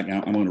go back,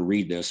 I'm going to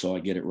read this so I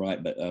get it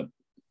right, but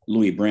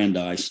Louis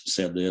Brandeis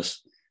said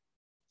this: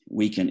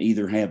 we can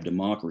either have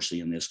democracy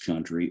in this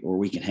country, or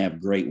we can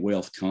have great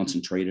wealth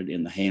concentrated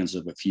in the hands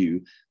of a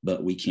few,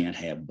 but we can't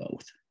have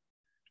both.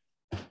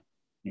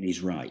 And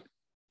he's right.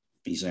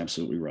 He's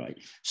absolutely right.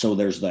 So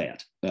there's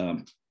that.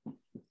 And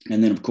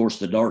then, of course,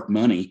 the dark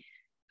money.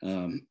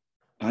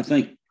 I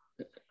think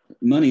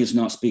money is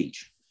not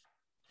speech.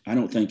 I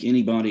don't think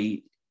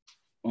anybody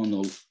on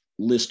the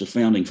list of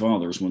founding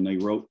fathers, when they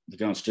wrote the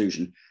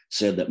Constitution,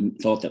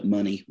 thought that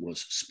money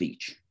was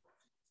speech.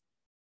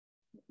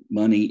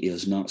 Money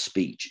is not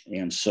speech.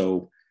 And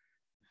so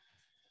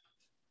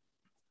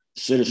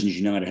Citizens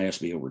United has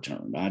to be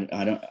overturned.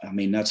 I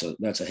mean, that's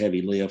a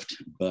heavy lift,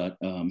 but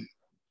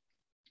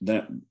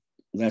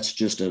that's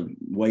just a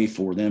way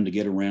for them to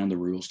get around the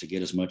rules to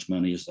get as much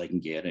money as they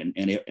can get.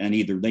 And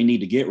either they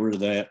need to get rid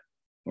of that,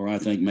 or I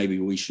think maybe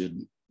we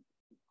should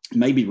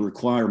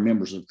require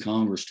members of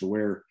Congress to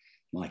wear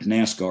like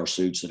NASCAR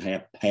suits that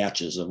have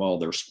patches of all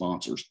their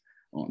sponsors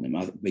on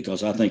them.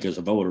 Because I think as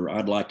a voter,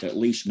 I'd like to at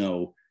least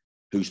know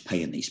who's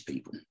paying these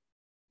people.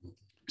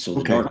 So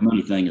the dark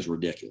money thing is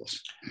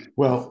ridiculous.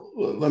 Well,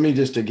 let me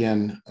just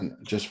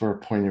for a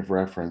point of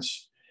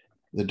reference,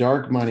 the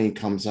dark money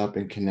comes up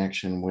in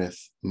connection with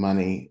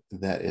money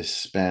that is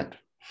spent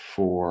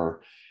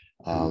for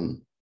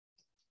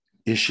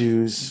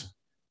issues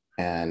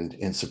and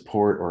in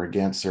support or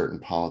against certain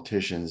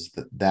politicians.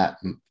 That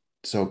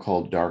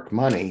so-called dark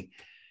money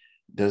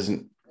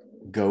doesn't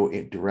go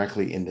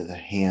directly into the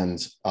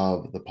hands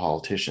of the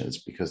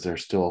politicians, because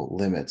there's still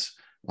limits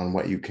on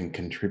what you can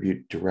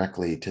contribute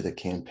directly to the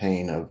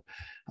campaign of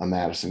a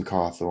Madison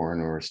Cawthorn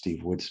or a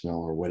Steve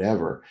Woodsmall or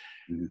whatever.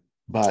 Mm-hmm.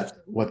 But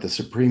what the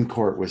Supreme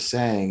Court was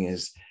saying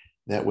is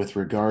that with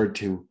regard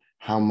to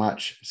how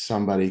much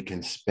somebody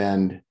can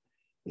spend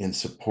in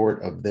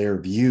support of their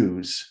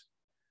views,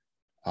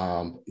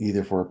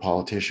 either for a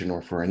politician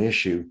or for an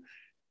issue,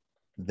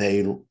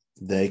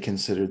 they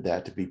considered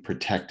that to be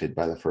protected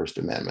by the First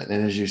Amendment.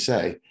 And as you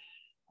say,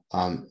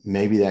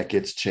 maybe that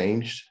gets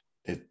changed.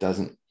 It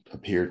doesn't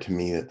appear to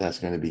me that that's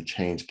going to be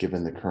changed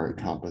given the current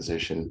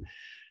composition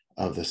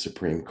of the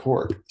Supreme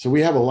Court. So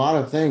we have a lot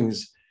of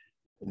things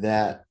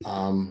that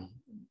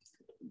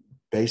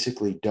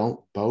basically don't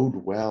bode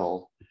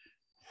well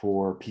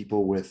for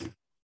people with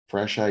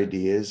fresh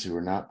ideas who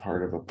are not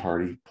part of a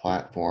party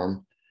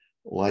platform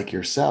like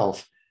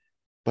yourself.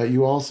 But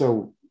you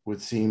also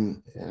would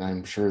seem, and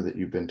I'm sure that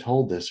you've been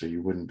told this or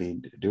you wouldn't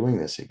be doing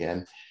this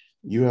again,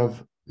 you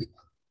have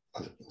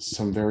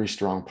some very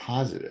strong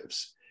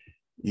positives.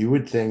 You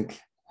would think,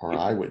 or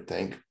I would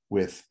think,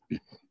 with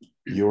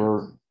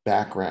your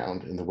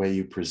background and the way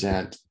you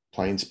present,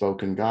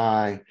 plain-spoken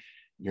guy,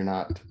 you're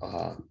not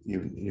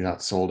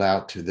sold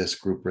out to this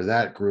group or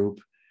that group.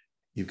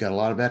 You've got a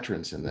lot of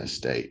veterans in this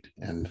state,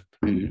 and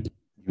you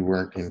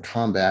weren't in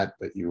combat,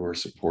 but you were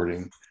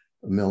supporting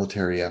a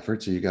military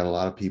effort. So you got a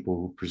lot of people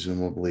who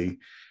presumably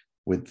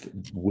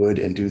would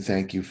and do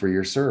thank you for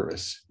your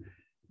service.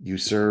 You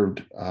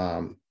served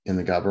in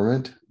the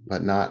government,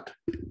 but not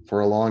for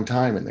a long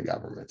time in the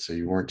government. So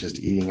you weren't just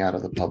eating out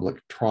of the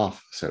public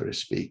trough, so to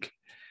speak.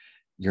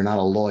 You're not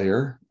a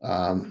lawyer,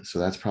 so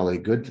that's probably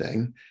a good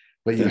thing.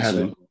 But you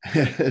have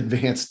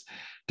advanced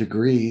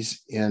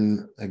degrees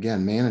in,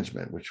 again,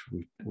 management, which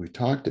we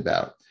talked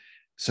about.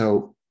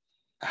 So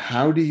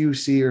how do you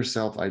see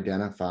yourself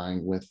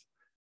identifying with,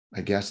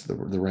 I guess the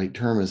right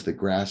term is the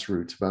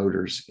grassroots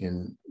voters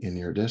in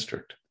your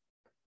district?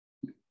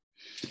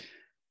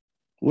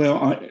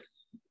 Well,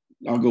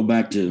 I'll go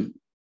back to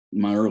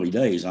my early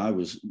days. I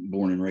was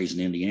born and raised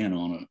in Indiana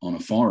on a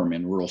farm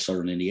in rural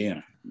southern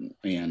Indiana,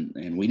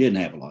 and we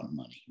didn't have a lot of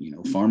money.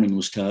 Farming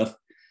was tough.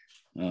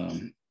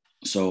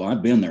 So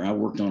I've been there. I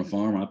worked on a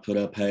farm. I put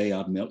up hay.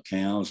 I've milked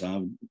cows.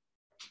 I've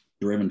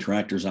driven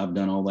tractors. I've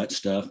done all that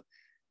stuff.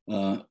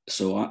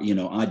 So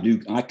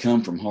I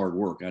come from hard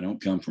work. I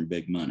don't come from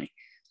big money.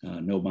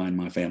 Nobody in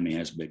my family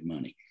has big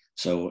money.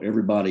 So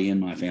everybody in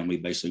my family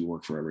basically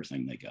worked for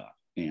everything they got.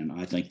 And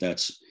I think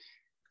that's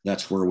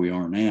where we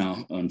are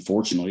now.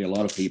 Unfortunately, a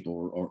lot of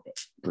people are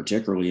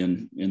particularly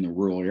in the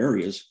rural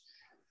areas,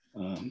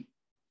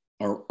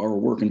 are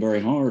working very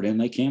hard, and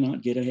they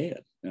cannot get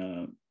ahead.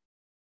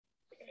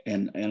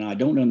 And I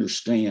don't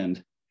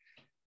understand,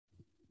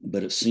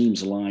 but it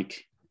seems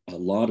like a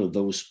lot of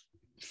those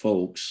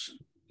folks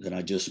that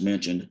I just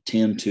mentioned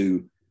tend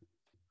to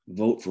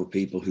vote for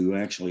people who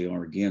actually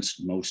are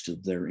against most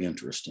of their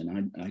interest.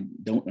 And I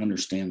don't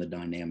understand the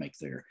dynamic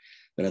there,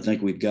 but I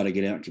think we've got to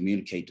get out and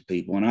communicate to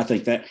people. And I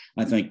think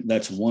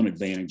that's one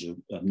advantage of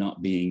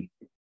not being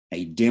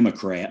a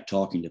Democrat,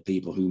 talking to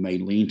people who may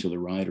lean to the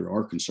right or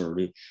are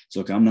conservative. So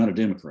look, I'm not a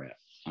Democrat.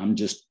 I'm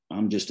just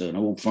an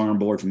old farm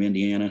boy from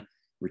Indiana,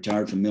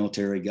 retired from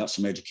military, got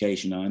some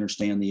education. I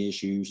understand the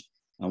issues.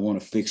 I want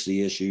to fix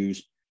the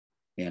issues.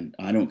 And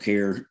I don't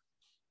care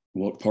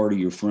what party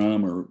you're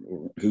from or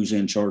who's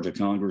in charge of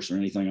Congress or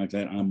anything like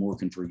that. I'm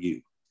working for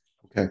you.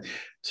 Okay.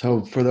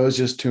 So for those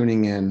just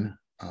tuning in,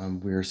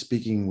 we're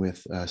speaking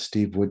with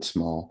Steve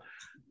Woodsmall,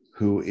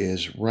 who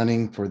is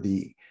running for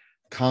the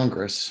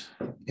Congress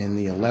in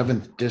the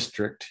 11th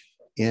District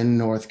in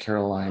North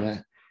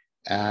Carolina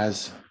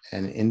as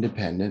an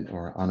independent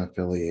or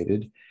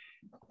unaffiliated.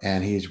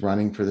 And he's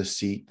running for the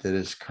seat that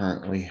is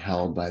currently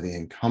held by the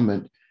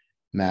incumbent,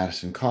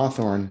 Madison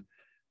Cawthorn,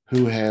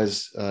 who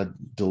has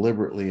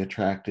deliberately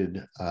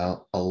attracted a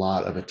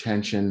lot of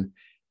attention,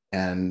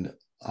 and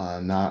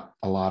not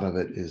a lot of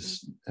it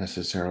is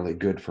necessarily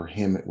good for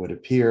him, it would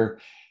appear.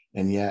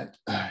 And yet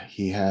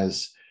he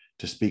has,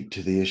 to speak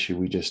to the issue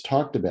we just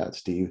talked about,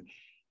 Steve,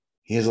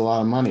 he has a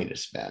lot of money to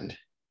spend.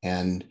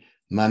 And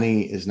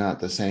money is not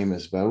the same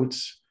as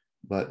votes,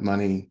 but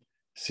money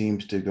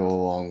seems to go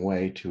a long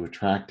way to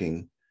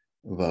attracting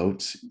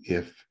votes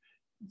if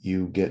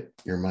you get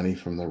your money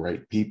from the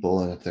right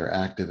people and if they're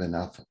active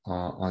enough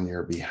on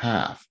your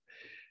behalf.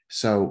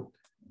 So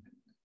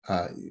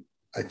I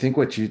think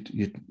what you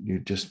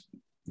just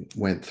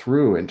went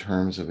through in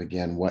terms of,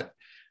 again,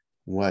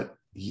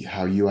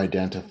 how you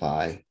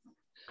identify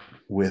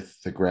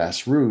with the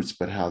grassroots,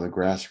 but how the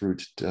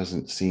grassroots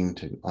doesn't seem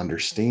to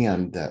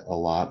understand that a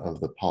lot of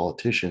the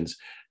politicians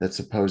that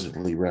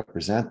supposedly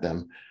represent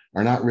them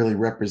are not really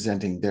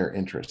representing their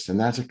interests. And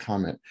that's a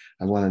comment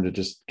I wanted to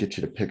just get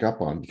you to pick up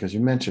on, because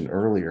you mentioned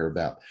earlier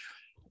about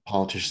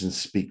politicians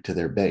speak to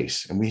their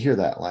base, and we hear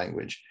that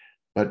language,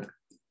 but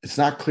it's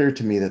not clear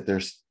to me that they're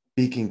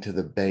speaking to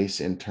the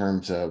base in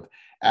terms of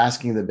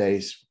asking the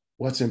base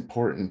what's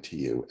important to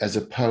you, as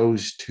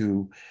opposed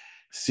to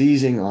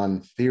seizing on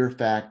fear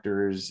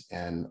factors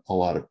and a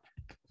lot of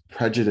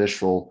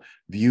prejudicial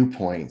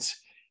viewpoints,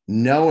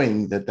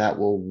 knowing that that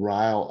will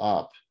rile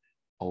up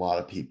a lot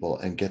of people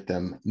and get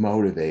them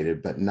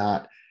motivated,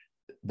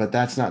 but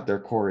that's not their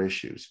core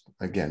issues.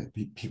 Again,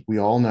 we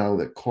all know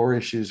that core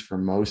issues for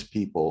most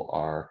people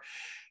are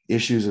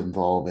issues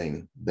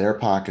involving their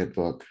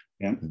pocketbook,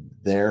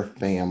 their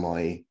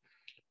family,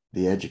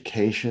 the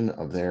education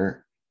of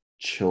their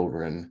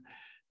children,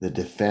 the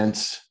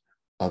defense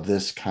of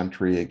this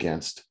country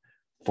against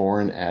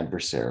foreign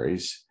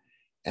adversaries,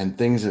 and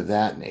things of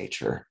that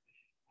nature.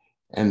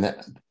 And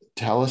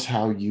tell us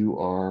how you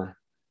are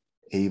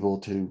able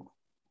to,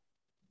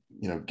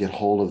 get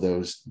hold of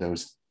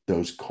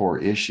those core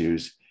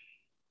issues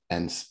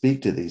and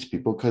speak to these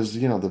people, because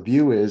the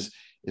view is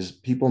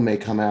people may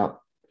come out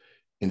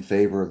in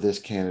favor of this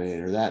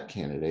candidate or that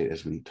candidate,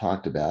 as we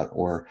talked about,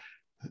 or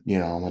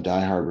I'm a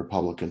diehard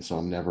Republican, so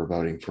I'm never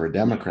voting for a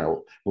Democrat.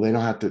 Well, they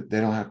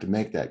don't have to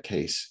make that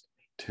case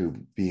to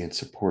be in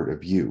support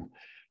of you.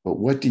 But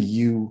what do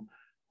you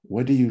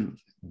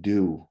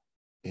do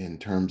in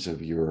terms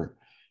of your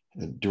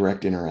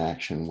direct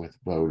interaction with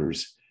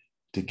voters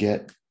to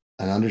get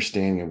an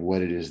understanding of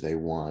what it is they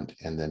want,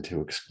 and then to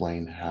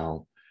explain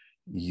how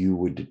you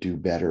would do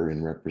better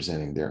in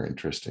representing their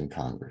interest in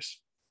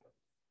Congress?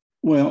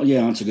 Well,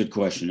 yeah, that's a good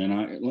question.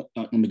 And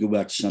let me go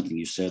back to something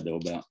you said, though,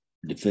 about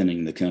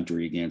defending the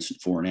country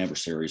against foreign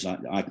adversaries.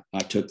 I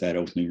took that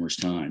oath numerous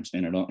times,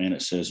 and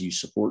it says you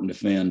support and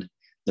defend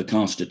the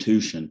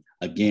Constitution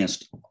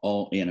against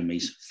all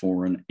enemies,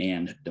 foreign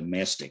and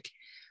domestic.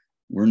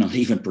 We're not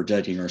even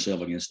protecting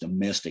ourselves against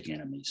domestic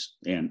enemies,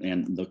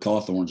 and the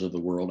Cawthorns of the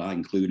world I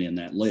include in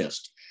that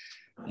list.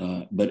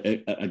 But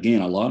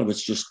again, a lot of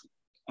it's just,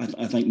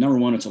 I think, number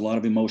one, it's a lot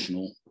of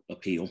emotional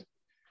appeal,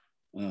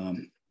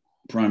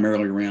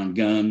 primarily around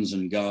guns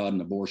and God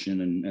and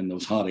abortion and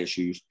those hot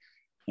issues.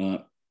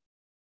 But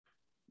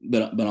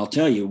I'll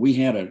tell you, we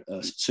had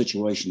a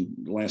situation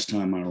the last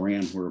time I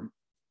ran where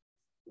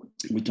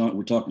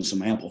we're talking to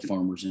some apple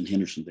farmers in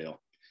Hendersonville.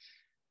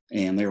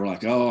 And they were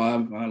like, oh,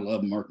 I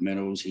love Mark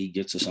Meadows. He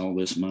gets us all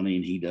this money,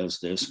 and he does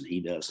this and he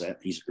does that.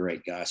 He's a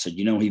great guy. I said,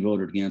 he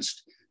voted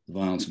against the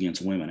Violence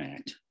Against Women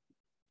Act.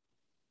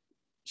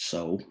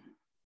 So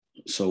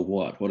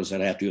what? What does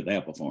that have to do with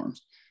apple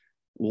farms?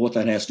 Well, what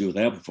that has to do with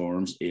apple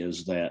farms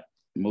is that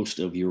most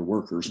of your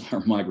workers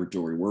are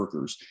migratory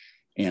workers,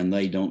 and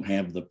they don't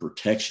have the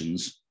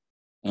protections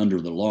under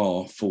the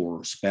law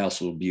for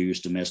spousal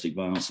abuse, domestic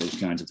violence, those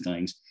kinds of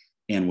things.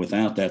 And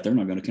without that, they're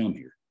not going to come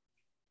here.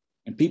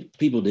 And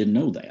people didn't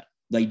know that.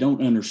 They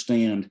don't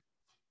understand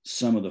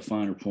some of the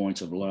finer points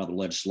of a lot of the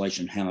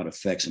legislation, how it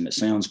affects them. It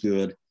sounds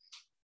good,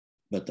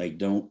 but they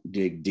don't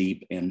dig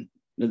deep, and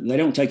they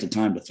don't take the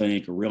time to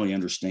think or really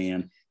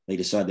understand. They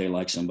decide they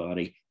like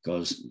somebody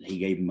because he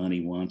gave them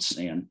money once.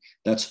 And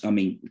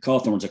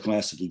Cawthorn's a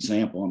classic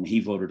example.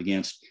 He voted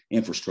against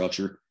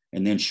infrastructure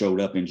and then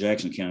showed up in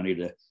Jackson County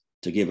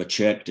to give a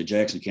check to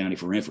Jackson County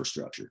for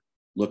infrastructure.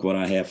 Look what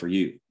I have for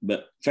you.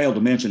 But failed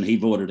to mention he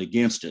voted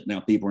against it. Now,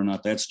 people are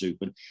not that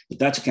stupid, but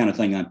that's the kind of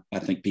thing I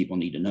think people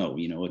need to know.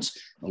 It's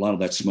a lot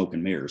of that smoke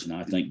and mirrors. And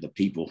I think the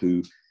people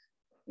who,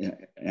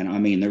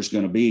 there's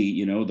going to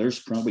be, there's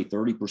probably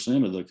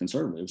 30% of the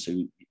conservatives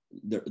who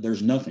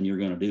there's nothing you're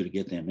going to do to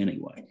get them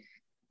anyway.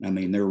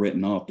 They're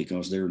written off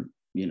because they're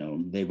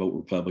they vote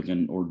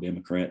Republican or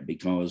Democrat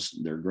because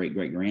their great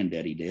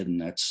granddaddy did,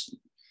 and that's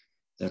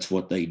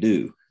what they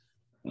do.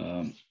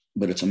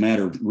 But it's a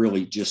matter of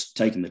really just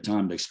taking the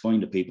time to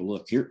explain to people,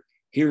 look,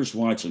 here's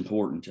why it's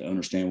important to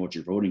understand what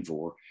you're voting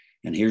for,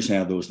 and here's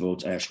how those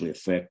votes actually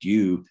affect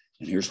you,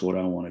 and here's what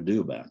I want to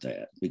do about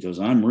that, because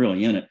I'm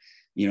really in it.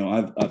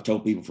 I've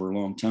told people for a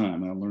long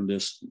time, I learned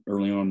this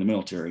early on in the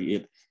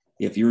military,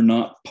 if you're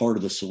not part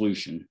of the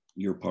solution,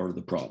 you're part of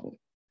the problem.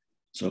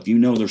 So if you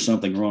know there's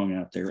something wrong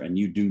out there and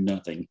you do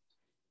nothing,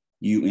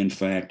 you in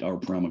fact are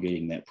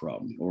promulgating that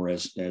problem. Or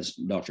as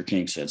Dr.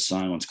 King said,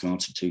 silence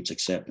constitutes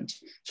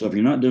acceptance. So if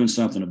you're not doing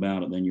something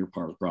about it, then you're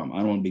part of the problem.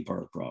 I don't want to be part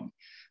of the problem.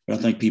 But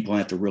I think people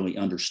have to really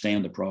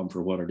understand the problem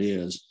for what it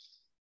is.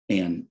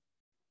 And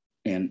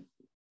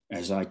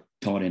as I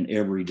taught in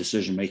every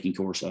decision-making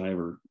course I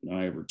ever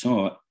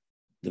taught,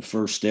 the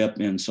first step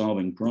in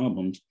solving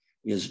problems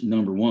is,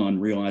 number one,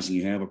 realizing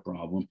you have a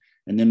problem.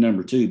 And then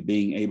number two,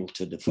 being able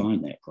to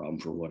define that problem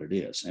for what it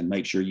is and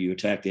make sure you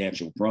attack the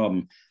actual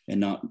problem and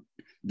not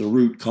the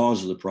root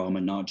cause of the problem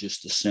and not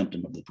just the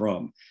symptom of the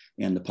problem.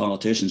 And the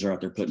politicians are out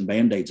there putting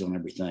Band-Aids on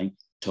everything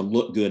to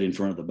look good in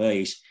front of the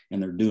base,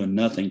 and they're doing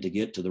nothing to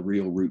get to the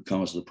real root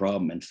cause of the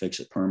problem and fix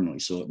it permanently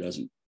so it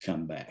doesn't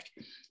come back,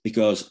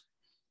 because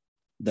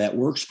that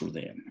works for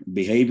them.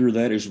 Behavior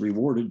that is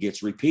rewarded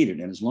gets repeated.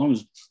 And as long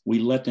as we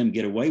let them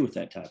get away with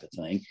that type of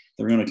thing,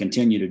 they're going to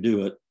continue to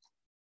do it,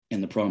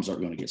 and the problems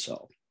aren't going to get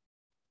solved.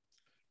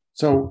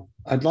 So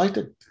I'd like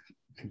to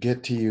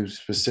get to you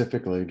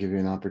specifically, give you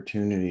an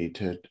opportunity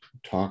to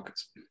talk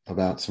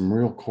about some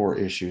real core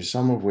issues,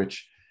 some of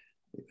which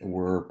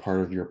were part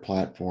of your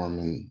platform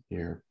in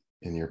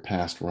your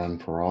past run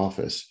for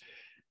office,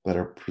 but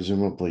are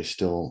presumably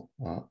still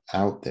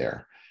out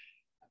there.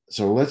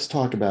 So let's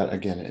talk about,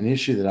 again, an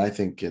issue that I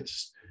think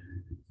gets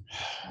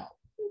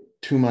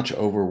too much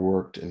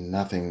overworked and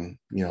nothing,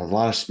 a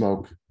lot of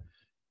smoke,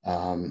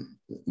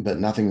 but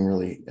nothing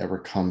really ever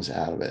comes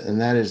out of it.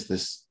 And that is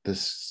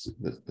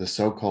the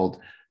so-called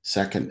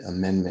Second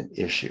Amendment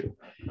issue.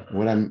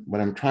 What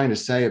I'm trying to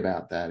say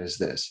about that is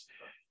this: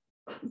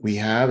 we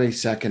have a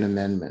Second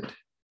Amendment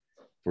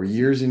for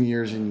years and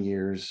years and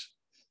years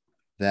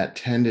that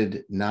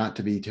tended not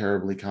to be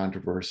terribly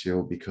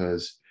controversial,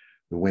 because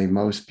the way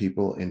most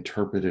people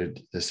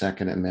interpreted the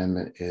Second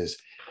Amendment is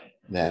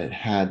that it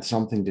had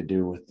something to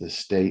do with the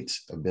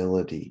state's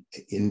ability,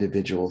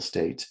 individual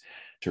states,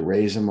 to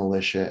raise a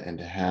militia and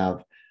to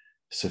have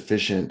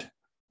sufficient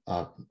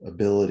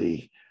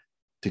ability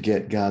to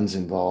get guns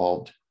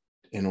involved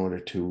in order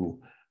to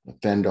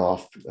fend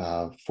off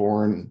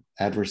foreign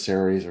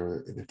adversaries,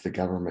 or if the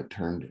government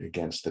turned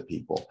against the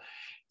people.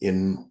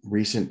 In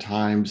recent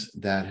times,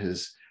 that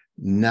has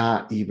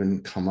not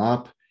even come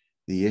up.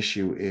 The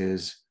issue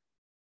is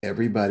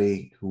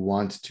everybody who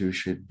wants to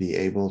should be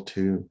able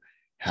to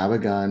have a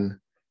gun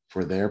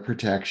for their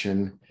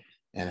protection.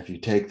 And if you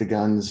take the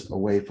guns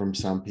away from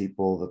some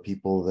people, the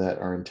people that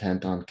are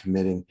intent on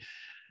committing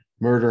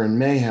murder and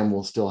mayhem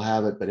will still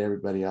have it, but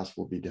everybody else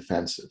will be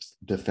defenseless.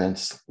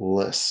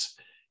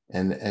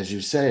 And as you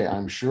say,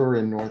 I'm sure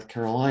in North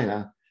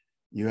Carolina,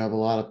 you have a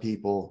lot of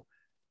people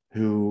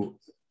who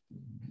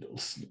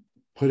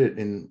put it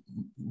in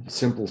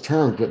simple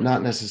terms, but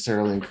not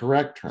necessarily in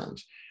correct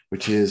terms,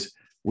 which is,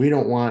 we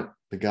don't want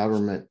the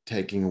government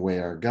taking away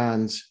our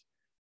guns.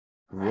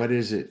 What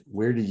is it?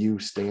 Where do you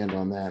stand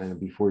on that? And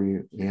before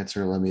you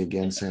answer, let me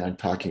again say I'm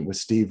talking with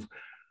Steve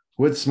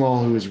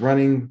Woodsmall, who is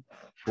running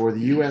for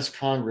the U.S.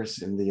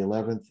 Congress in the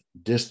 11th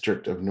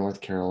District of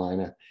North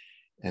Carolina.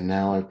 And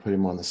now I've put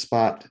him on the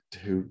spot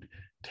to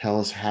tell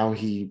us how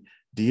he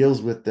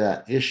deals with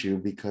that issue,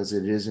 because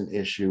it is an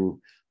issue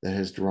that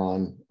has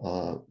drawn,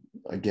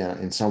 again,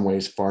 in some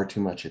ways, far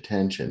too much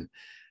attention.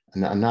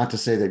 And not to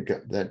say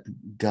that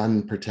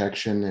gun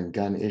protection and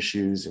gun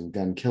issues and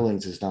gun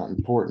killings is not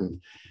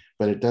important,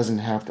 but it doesn't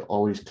have to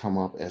always come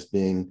up as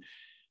being,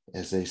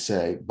 as they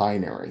say,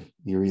 binary.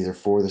 You're either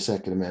for the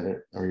Second Amendment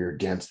or you're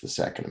against the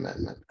Second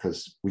Amendment,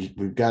 because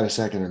we've got a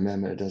Second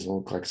Amendment. It doesn't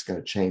look like it's going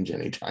to change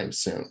anytime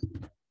soon.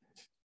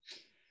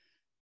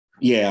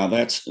 Yeah,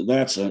 that's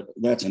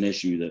an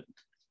issue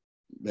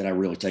that I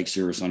really take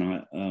serious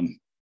on.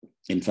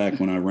 In fact,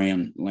 when I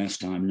ran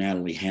last time,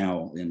 Natalie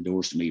Howe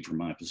endorsed me for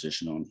my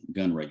position on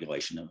gun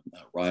regulation,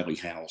 Riley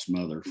Howe's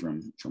mother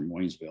from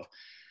Waynesville.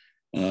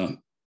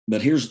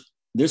 But here's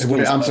this.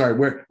 I'm sorry,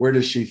 where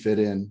does she fit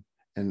in?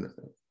 And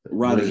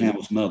Riley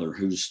Howe's mother,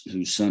 whose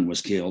son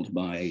was killed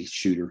by a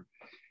shooter.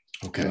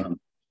 Okay.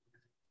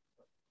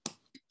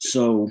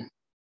 So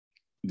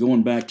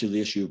going back to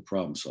the issue of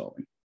problem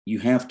solving, you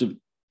have to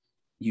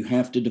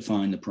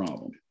define the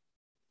problem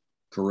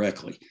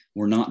correctly.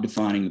 We're not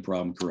defining the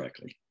problem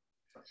correctly.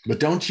 But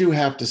don't you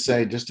have to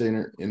say, just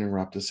to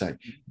interrupt a second,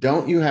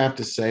 don't you have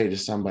to say to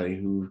somebody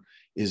who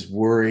is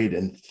worried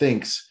and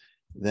thinks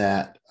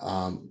that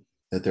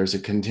that there's a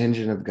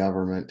contingent of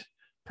government,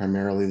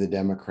 primarily the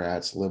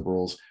Democrats,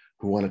 liberals,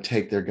 who want to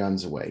take their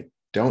guns away,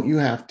 don't you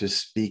have to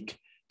speak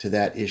to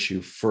that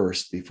issue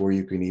first before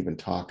you can even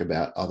talk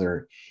about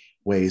other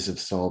ways of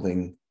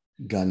solving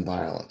gun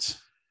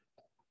violence?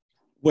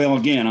 Well,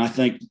 again, I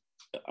think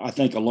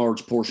a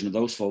large portion of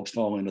those folks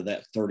fall into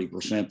that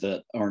 30%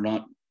 that are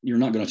not, you're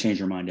not going to change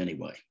your mind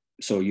anyway.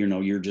 So,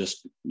 you're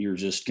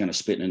just kind of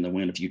spitting in the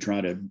wind if you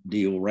try to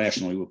deal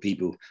rationally with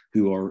people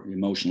who are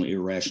emotionally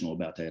irrational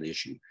about that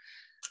issue.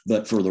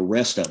 But for the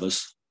rest of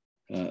us,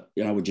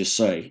 I would just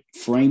say,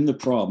 frame the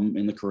problem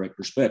in the correct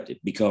perspective,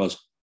 because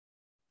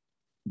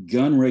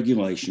gun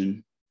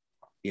regulation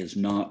is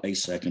not a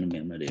Second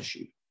Amendment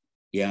issue.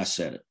 Yeah, I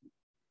said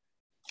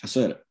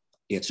it.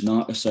 It's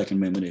not a Second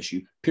Amendment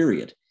issue,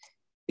 period.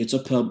 It's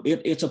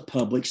a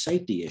public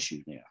safety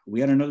issue now.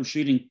 We had another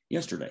shooting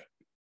yesterday.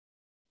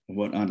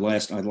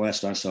 Last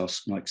I saw,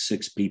 like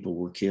 6 people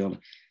were killed.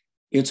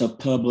 It's a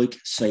public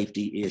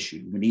safety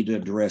issue. We need to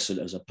address it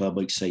as a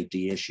public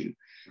safety issue.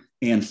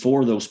 And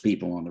for those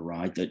people on the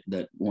right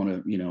that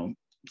want to,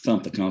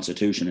 thump the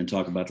Constitution and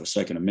talk about the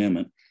Second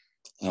Amendment,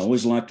 I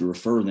always like to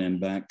refer them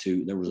back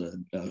to, there was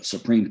a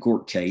Supreme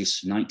Court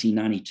case,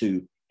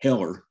 1992,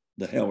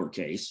 the Heller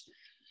case,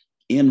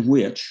 in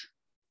which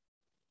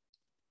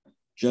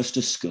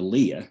Justice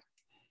Scalia,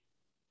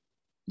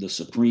 the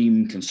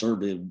supreme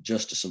conservative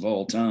justice of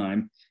all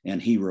time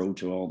and hero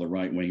to all the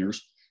right wingers,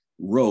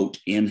 wrote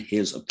in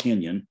his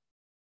opinion,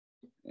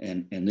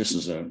 and this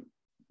is a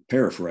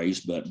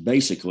paraphrase, but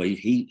basically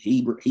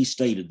he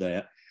stated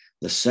that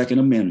the Second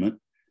Amendment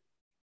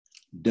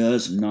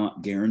does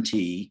not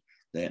guarantee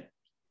that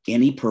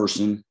any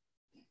person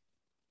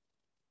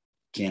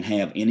can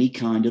have any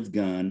kind of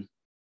gun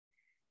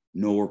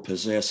nor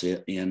possess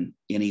it in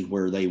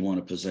anywhere they want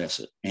to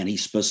possess it. And he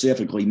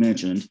specifically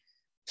mentioned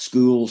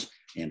schools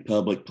and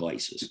public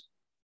places.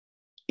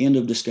 End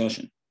of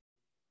discussion.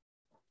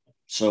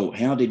 So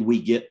how did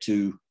we get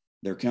to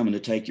they're coming to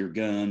take your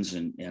guns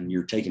and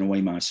you're taking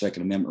away my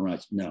Second Amendment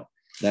rights? No,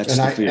 that's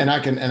I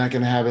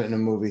can have it in a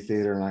movie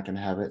theater, and I can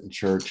have it in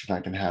church, and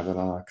I can have it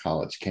on a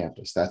college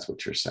campus. That's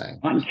what you're saying.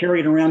 I can carry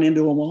it around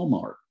into a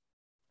Walmart.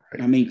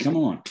 Right. I mean, come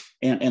on.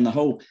 And the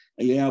whole,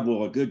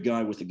 a good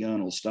guy with a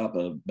gun will stop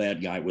a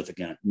bad guy with a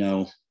gun.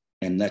 No.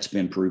 And that's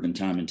been proven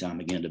time and time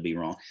again to be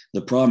wrong.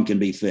 The problem can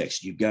be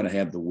fixed. You've got to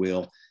have the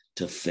will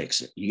to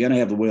fix it. You got to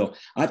have the will.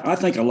 I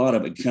think a lot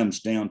of it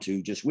comes down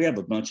to just, we have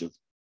a bunch of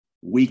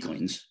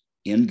weaklings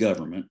in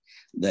government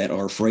that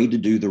are afraid to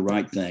do the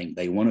right thing.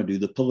 They want to do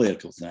the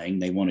political thing.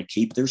 They want to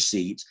keep their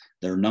seats.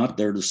 They're not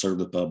there to serve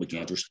the public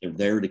interest. They're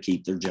there to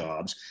keep their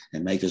jobs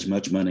and make as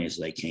much money as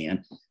they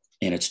can.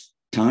 And it's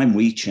time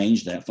we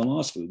change that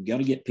philosophy. We've got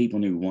to get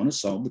people who want to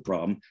solve the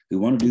problem, who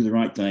want to do the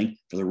right thing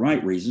for the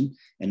right reason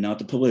and not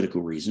the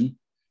political reason.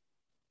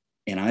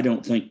 And I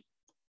don't think,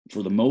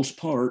 for the most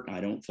part, I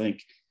don't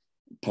think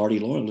party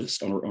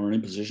loyalists are in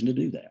a position to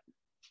do that.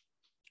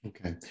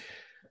 Okay.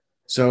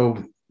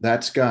 So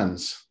that's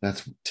guns.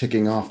 That's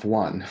ticking off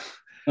one.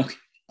 Okay.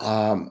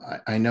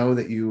 I know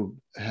that you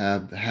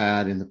have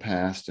had in the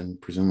past,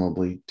 and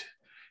presumably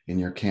in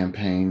your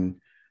campaign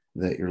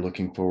that you're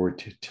looking forward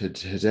to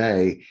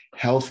today,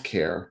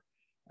 healthcare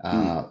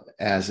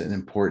as an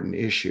important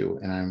issue.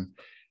 And I'm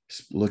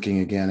looking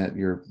again at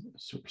your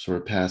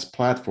sort of past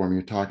platform.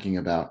 You're talking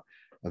about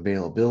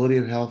availability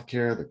of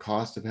healthcare, the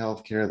cost of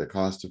healthcare, the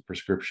cost of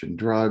prescription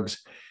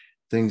drugs,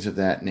 things of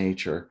that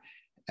nature.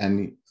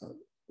 And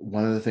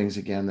one of the things,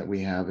 again, that we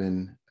have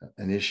in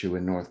an issue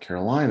in North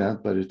Carolina,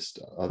 but it's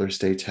other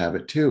states have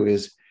it too,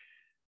 is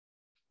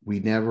we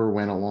never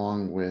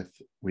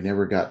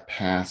got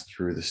passed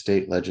through the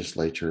state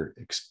legislature,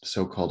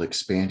 so-called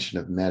expansion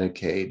of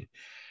Medicaid,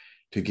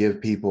 to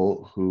give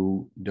people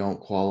who don't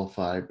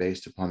qualify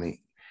based upon the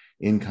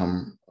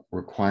income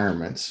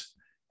requirements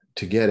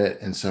to get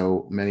it. And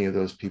so many of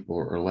those people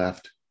are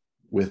left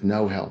with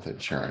no health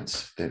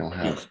insurance. They don't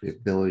have the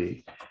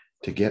ability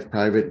to get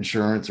private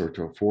insurance or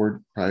to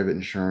afford private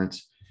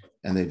insurance,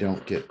 and they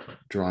don't get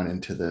drawn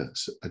into the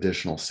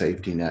additional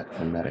safety net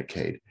from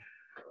Medicaid.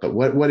 But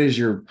what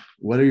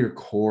are your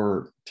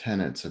core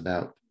tenets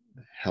about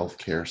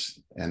healthcare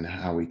and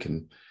how we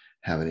can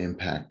have an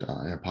impact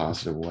in a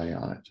positive way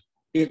on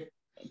it?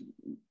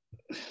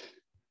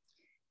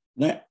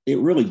 It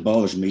really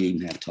bothers me to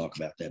even have to talk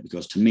about that,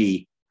 because to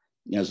me,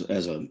 as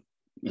a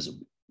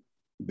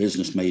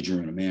business major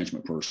and a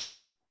management person,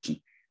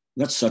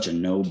 that's such a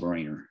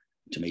no-brainer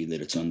to me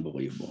that it's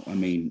unbelievable. I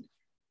mean,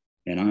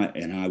 and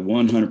I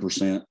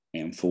 100%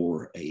 am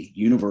for a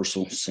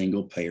universal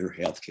single-payer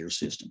healthcare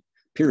system.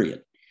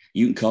 Period.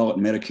 You can call it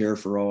Medicare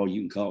for all.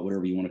 You can call it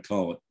whatever you want to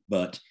call it.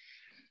 But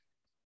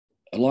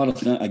a lot of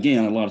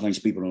things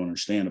people don't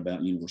understand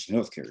about universal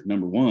healthcare.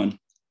 Number one,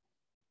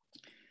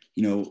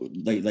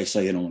 they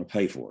say they don't want to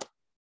pay for it.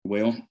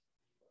 Well,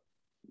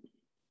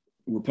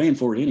 we're paying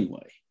for it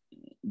anyway,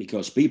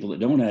 because people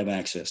that don't have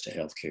access to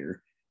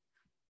healthcare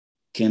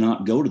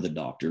cannot go to the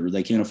doctor.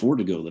 They can't afford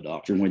to go to the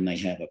doctor when they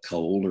have a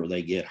cold or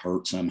they get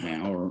hurt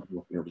somehow, or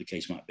whatever the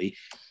case might be.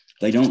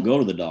 They don't go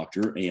to the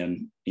doctor,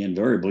 and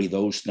invariably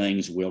those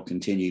things will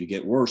continue to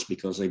get worse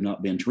because they've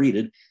not been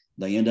treated.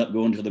 They end up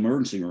going to the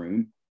emergency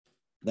room.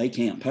 They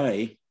can't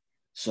pay.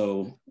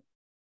 So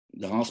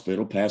the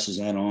hospital passes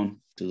that on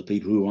to the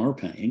people who are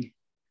paying.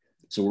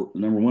 So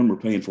number one, we're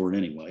paying for it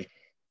anyway.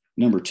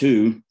 Number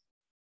two,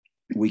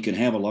 we can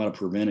have a lot of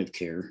preventive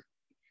care.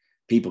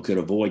 People could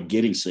avoid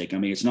getting sick. I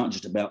mean, it's not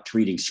just about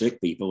treating sick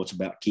people. It's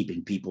about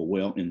keeping people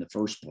well in the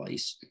first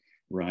place,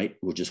 right?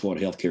 Which is what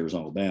healthcare is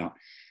all about.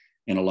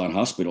 And a lot of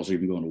hospitals are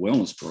even going to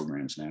wellness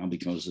programs now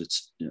because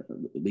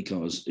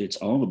it's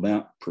all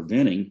about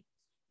preventing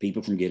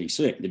people from getting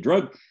sick. The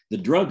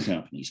drug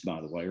companies, by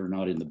the way, are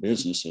not in the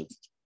business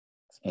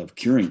of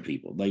curing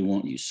people. They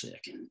want you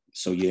sick.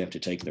 So you have to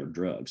take their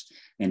drugs.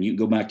 And you can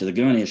go back to the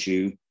gun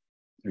issue,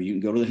 or you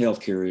can go to the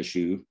healthcare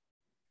issue.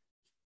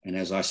 And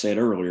as I said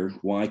earlier,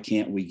 why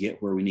can't we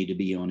get where we need to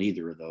be on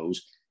either of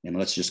those? And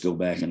let's just go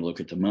back and look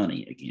at the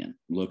money again.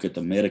 Look at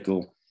the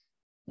medical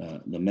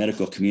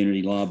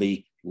community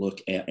lobby.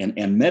 Look at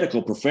and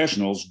medical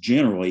professionals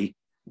generally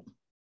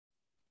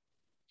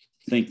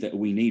think that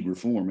we need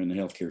reform in the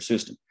healthcare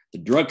system. The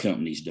drug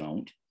companies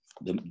don't.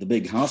 The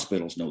big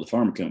hospitals know. The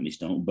pharma companies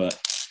don't.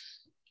 But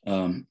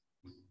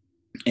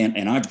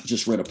and I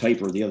just read a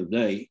paper the other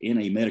day in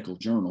a medical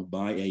journal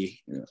by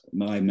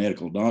my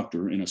medical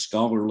doctor in a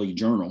scholarly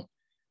journal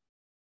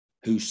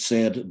who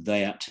said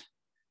that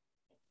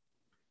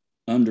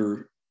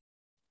under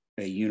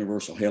a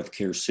universal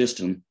healthcare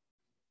system,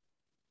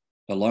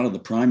 a lot of the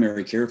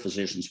primary care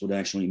physicians would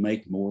actually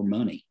make more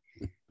money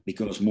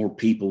because more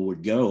people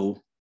would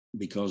go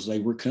because they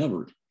were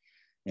covered.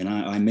 And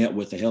I met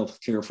with the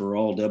Healthcare for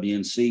All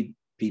WNC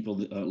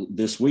people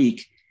this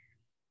week,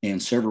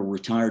 and several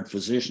retired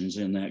physicians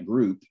in that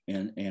group,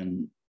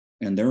 and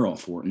they're all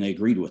for it, and they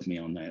agreed with me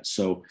on that.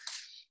 So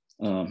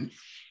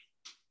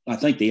I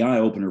think the eye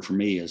opener for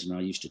me is, and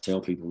I used to tell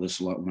people this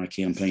a lot when I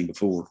campaigned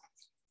before,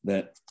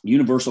 that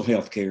universal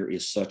health care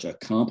is such a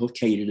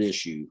complicated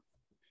issue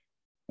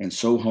and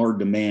so hard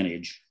to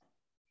manage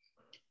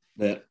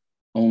that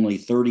only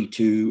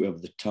 32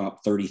 of the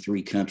top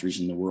 33 countries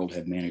in the world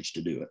have managed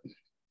to do it.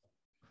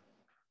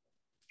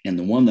 And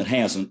the one that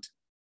hasn't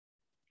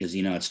is the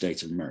United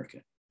States of America.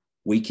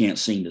 We can't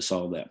seem to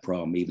solve that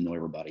problem, even though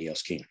everybody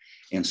else can.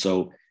 And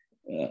so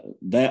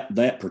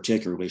that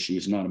particular issue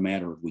is not a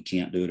matter of we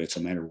can't do it. It's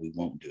a matter of we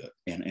won't do it.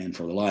 And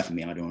for the life of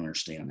me, I don't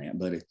understand that.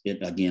 But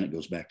it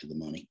goes back to the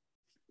money.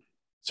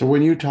 So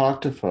when you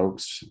talk to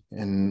folks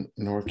in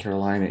North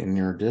Carolina in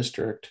your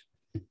district,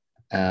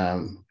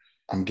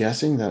 I'm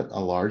guessing that a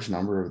large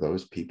number of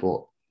those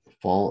people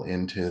fall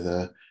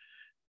into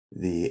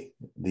the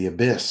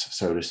abyss,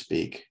 so to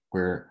speak,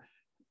 where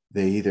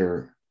they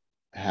either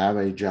have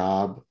a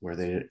job where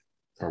they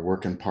are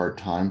working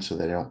part-time so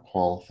they don't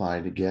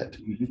qualify to get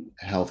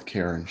health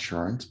care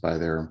insurance by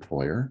their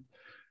employer,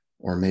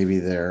 or maybe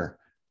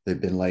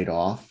they've been laid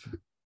off,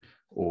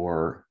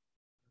 or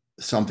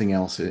something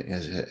else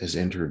has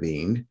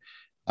intervened,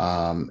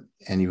 and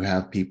you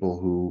have people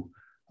who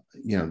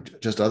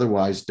just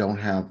otherwise don't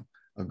have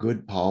a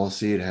good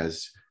policy. It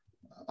has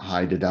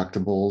high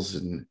deductibles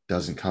and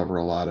doesn't cover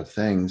a lot of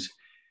things.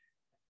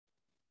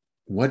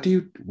 What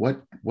do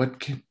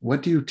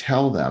you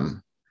tell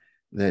them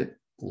that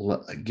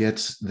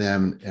gets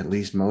them at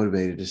least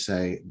motivated to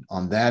say,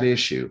 on that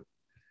issue,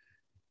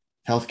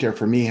 healthcare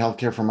for me,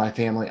 healthcare for my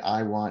family,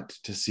 I want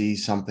to see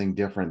something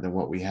different than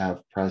what we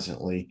have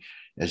presently,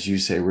 as you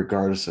say,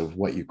 regardless of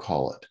what you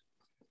call it?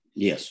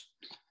 Yes.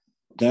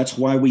 That's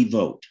why we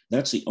vote.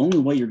 That's the only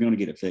way you're going to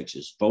get it fixed,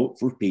 is vote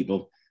for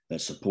people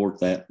that support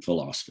that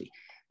philosophy.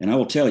 And I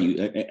will tell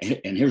you,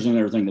 and here's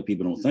another thing that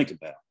people don't think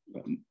about,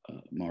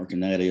 Mark,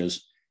 and that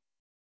is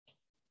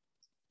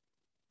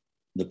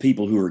the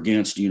people who are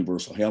against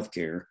universal health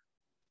care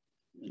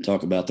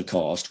talk about the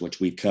cost, which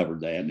we've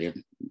covered that.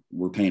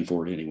 We're paying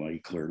for it anyway,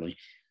 clearly.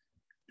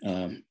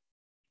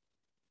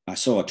 I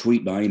saw a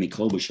tweet by Amy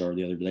Klobuchar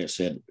the other day that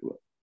said,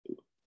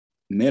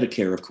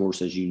 Medicare, of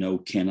course, as you know,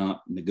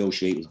 cannot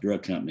negotiate with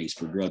drug companies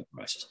for drug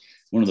prices.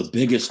 One of the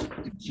biggest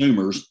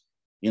consumers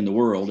in the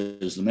world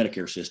is the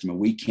Medicare system, and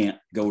we can't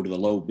go to the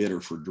low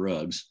bidder for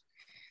drugs.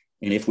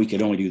 And if we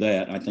could only do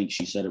that, I think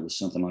she said it was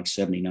something like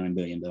 $79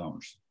 billion.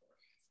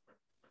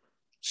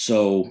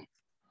 So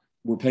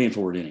we're paying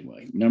for it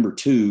anyway. Number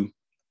two,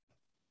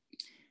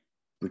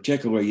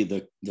 particularly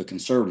the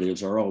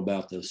conservatives are all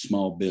about the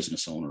small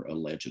business owner,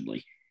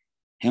 allegedly.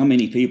 How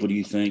many people do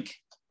you think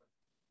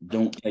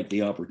don't take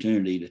the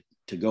opportunity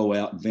to go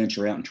out and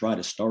venture out and try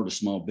to start a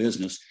small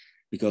business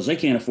because they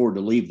can't afford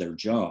to leave their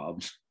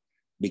jobs,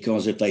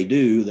 because if they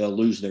do, they'll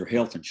lose their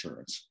health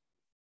insurance?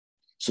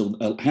 So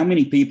how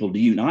many people do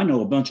you know? I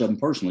know a bunch of them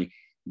personally.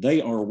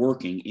 They are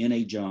working in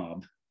a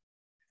job,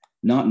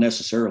 not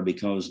necessarily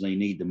because they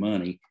need the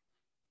money,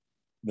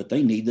 but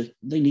they need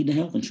the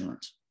health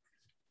insurance,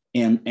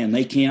 and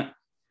they can't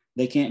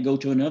go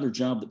to another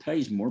job that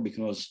pays more,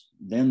 because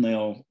then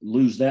they'll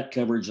lose that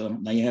coverage.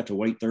 They have to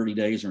wait 30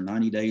 days or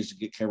 90 days to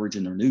get coverage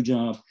in their new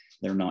job.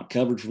 They're not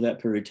covered for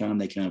that period of time.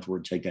 They can't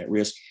afford to take that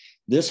risk.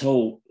 This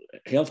whole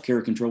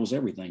healthcare controls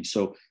everything.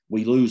 So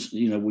we lose,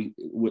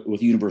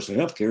 with universal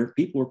healthcare,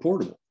 people are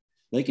portable.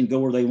 They can go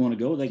where they want to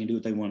go. They can do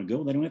what they want to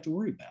go. They don't have to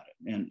worry about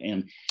it.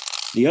 And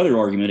the other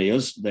argument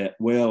is that,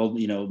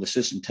 the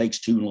system takes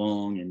too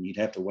long and you'd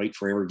have to wait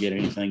forever to get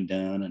anything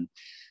done.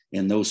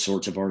 and those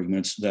sorts of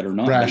arguments that are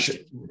not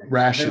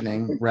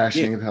rationing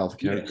of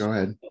healthcare. Yes, go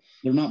ahead.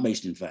 They're not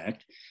based in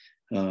fact.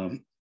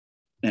 And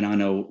I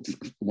know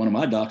one of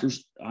my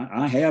doctors,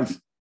 I have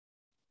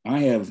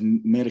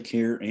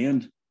Medicare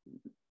and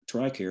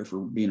TRICARE for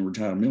being a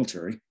retired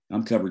military.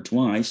 I'm covered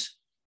twice,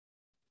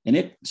 and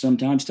it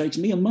sometimes takes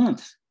me a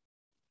month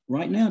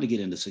right now to get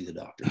in to see the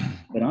doctor.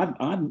 But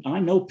I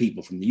know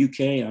people from the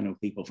UK, I know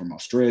people from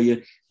Australia,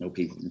 I know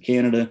people from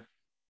Canada,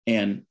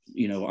 and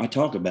I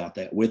talk about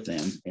that with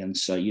them and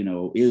say,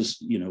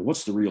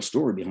 what's the real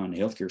story behind the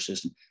healthcare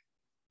system?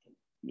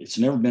 It's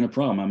never been a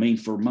problem. I mean,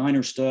 for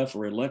minor stuff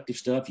or elective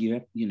stuff,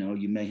 you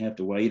may have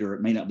to wait, or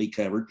it may not be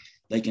covered.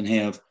 They can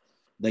have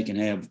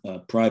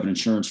private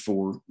insurance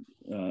for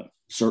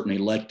certain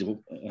elective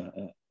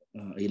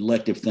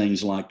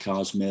things like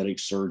cosmetic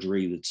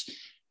surgery. That's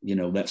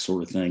that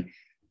sort of thing.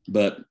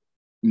 But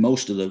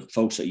most of the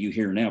folks that you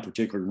hear now,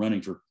 particularly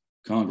running for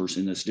Congress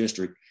in this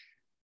district,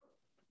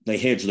 they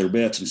hedge their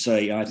bets and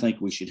say, I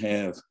think we should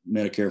have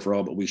Medicare for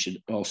all, but we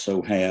should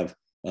also have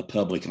a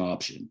public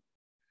option.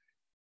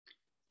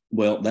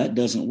 Well, that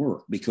doesn't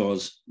work,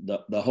 because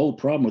the whole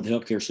problem with the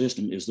healthcare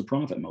system is the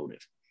profit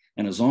motive.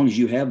 And as long as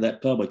you have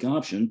that public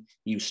option,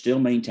 you still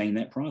maintain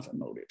that profit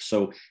motive.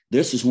 So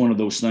this is one of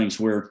those things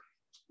where,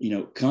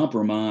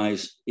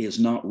 compromise is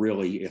not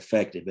really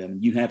effective. I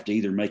mean, you have to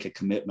either make a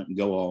commitment and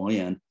go all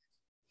in,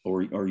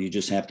 or you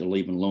just have to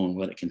leave it alone and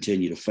let it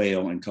continue to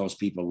fail and cause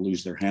people to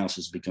lose their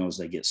houses because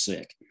they get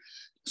sick.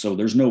 So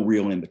there's no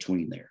real in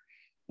between there.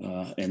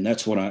 And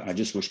that's what I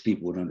just wish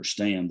people would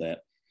understand, that,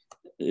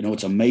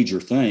 it's a major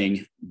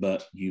thing,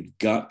 but you've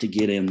got to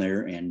get in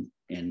there and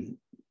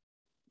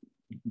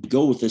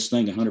go with this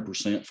thing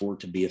 100% for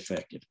it to be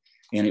effective.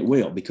 And it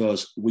will,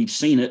 because we've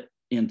seen it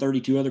in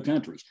 32 other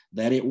countries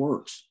that it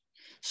works.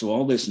 So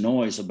all this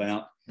noise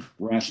about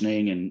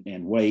rationing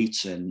and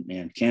weights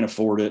and can't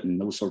afford it and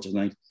those sorts of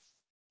things,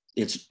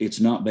 it's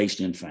not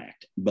based in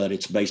fact, but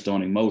it's based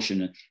on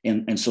emotion.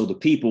 And so the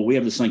people, we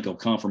have this thing called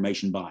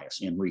confirmation bias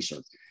in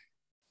research.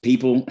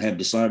 People have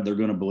decided they're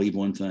going to believe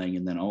one thing,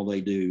 and then all they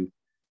do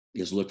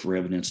is look for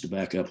evidence to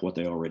back up what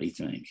they already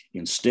think,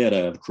 instead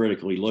of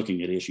critically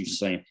looking at issues and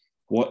saying,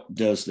 what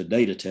does the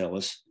data tell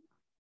us?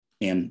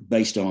 And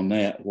based on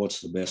that,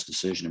 what's the best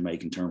decision to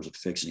make in terms of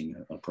fixing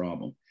a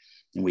problem?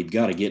 And we've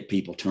got to get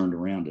people turned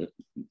around to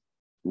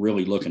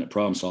really looking at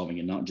problem solving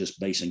and not just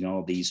basing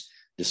all these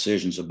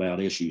decisions about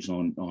issues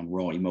on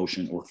raw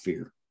emotion or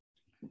fear.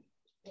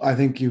 I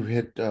think you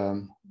hit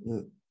the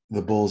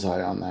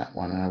bullseye on that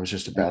one. And I was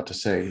just about to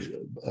say,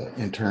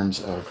 in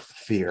terms of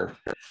fear,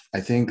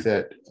 I think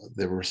that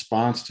the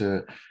response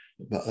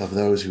of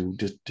those who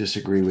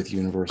disagree with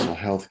universal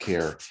health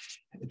care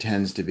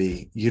tends to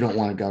be, you don't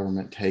want a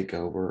government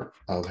takeover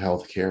of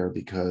healthcare,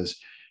 because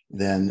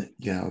then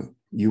you'll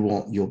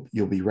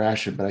be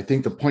rationed. But I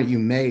think the point you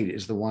made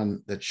is the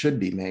one that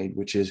should be made,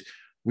 which is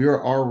we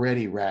are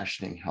already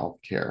rationing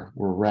healthcare.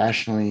 We're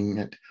rationing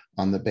it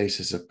on the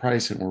basis of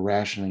price, and we're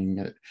rationing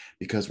it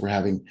because we're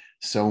having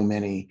so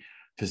many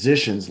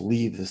physicians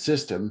leave the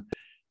system.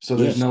 So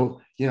there's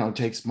no, it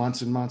takes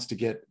months and months to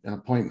get an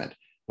appointment.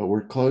 But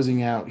we're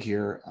closing out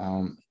here.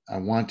 I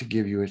want to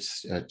give you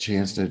a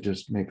chance to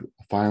just make a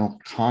final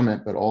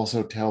comment, but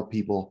also tell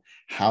people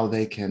how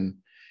they can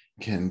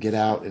get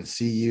out and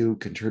see you,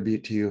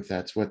 contribute to you if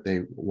that's what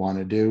they want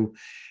to do,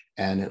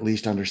 and at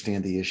least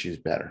understand the issues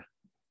better.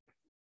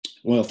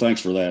 Well,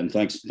 thanks for that. And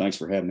thanks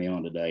for having me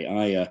on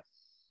today.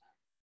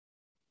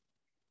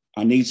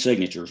 I need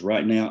signatures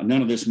right now.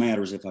 None of this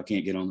matters if I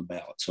can't get on the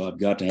ballot. So I've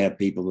got to have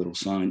people that'll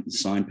sign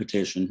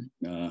petition.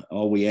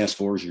 All we ask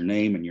for is your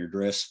name and your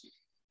address.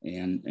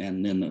 And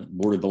then the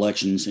Board of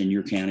Elections in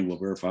your county will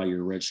verify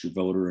you're a registered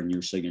voter, and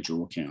your signature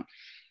will count.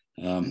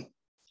 We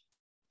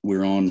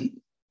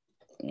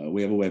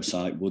have a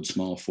website,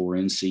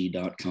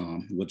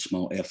 woodsmall4nc.com,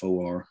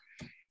 Woodsmall,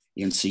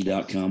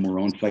 FORNC.com. We're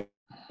on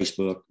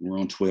Facebook. We're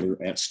on Twitter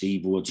at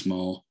Steve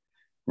Woodsmall.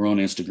 We're on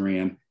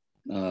Instagram.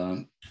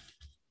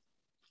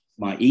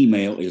 My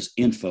email is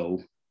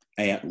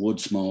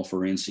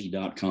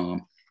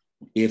info@woodsmall4nc.com.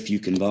 If you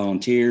can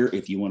volunteer,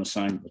 if you want to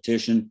sign the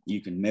petition,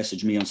 you can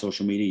message me on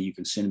social media. You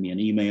can send me an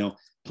email.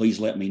 Please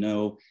let me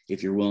know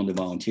if you're willing to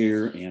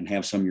volunteer and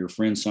have some of your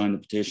friends sign the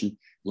petition.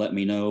 Let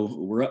me know.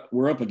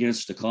 We're up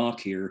against the clock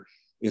here.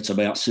 It's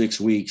about 6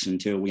 weeks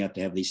until we have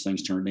to have these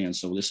things turned in.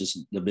 So this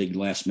is the big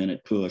last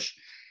minute push.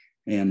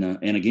 And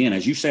again,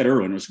 as you said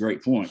earlier, and it was a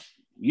great point,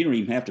 you don't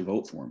even have to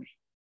vote for me.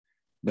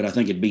 But I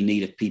think it'd be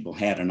neat if people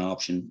had an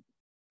option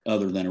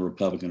other than a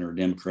Republican or a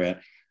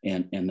Democrat,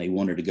 and they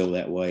wanted to go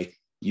that way.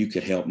 You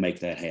could help make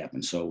that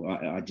happen. So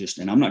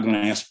and I'm not going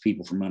to ask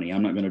people for money.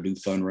 I'm not going to do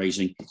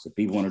fundraising. If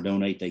people want to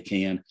donate, they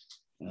can.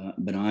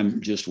 But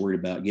I'm just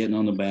worried about getting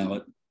on the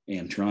ballot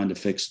and trying to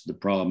fix the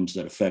problems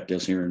that affect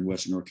us here in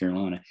Western North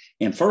Carolina.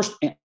 And first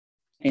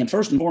and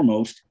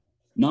foremost,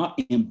 not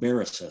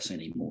embarrass us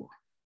anymore.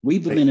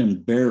 We've been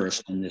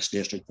embarrassed in this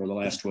district for the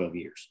last 12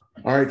 years.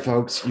 All right,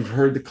 folks, you've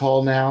heard the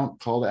call now,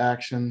 call to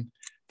action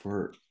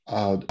for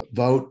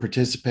vote,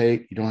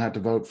 participate. You don't have to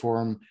vote for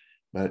him,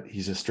 but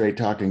he's a straight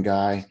talking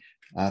guy.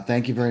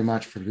 Thank you very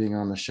much for being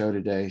on the show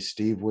today.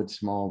 Steve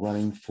Woodsmall,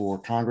 running for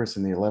Congress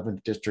in the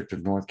 11th District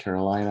of North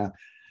Carolina.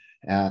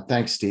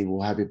 Thanks, Steve.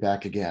 We'll have you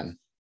back again.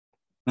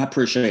 I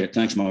appreciate it.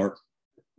 Thanks, Mark.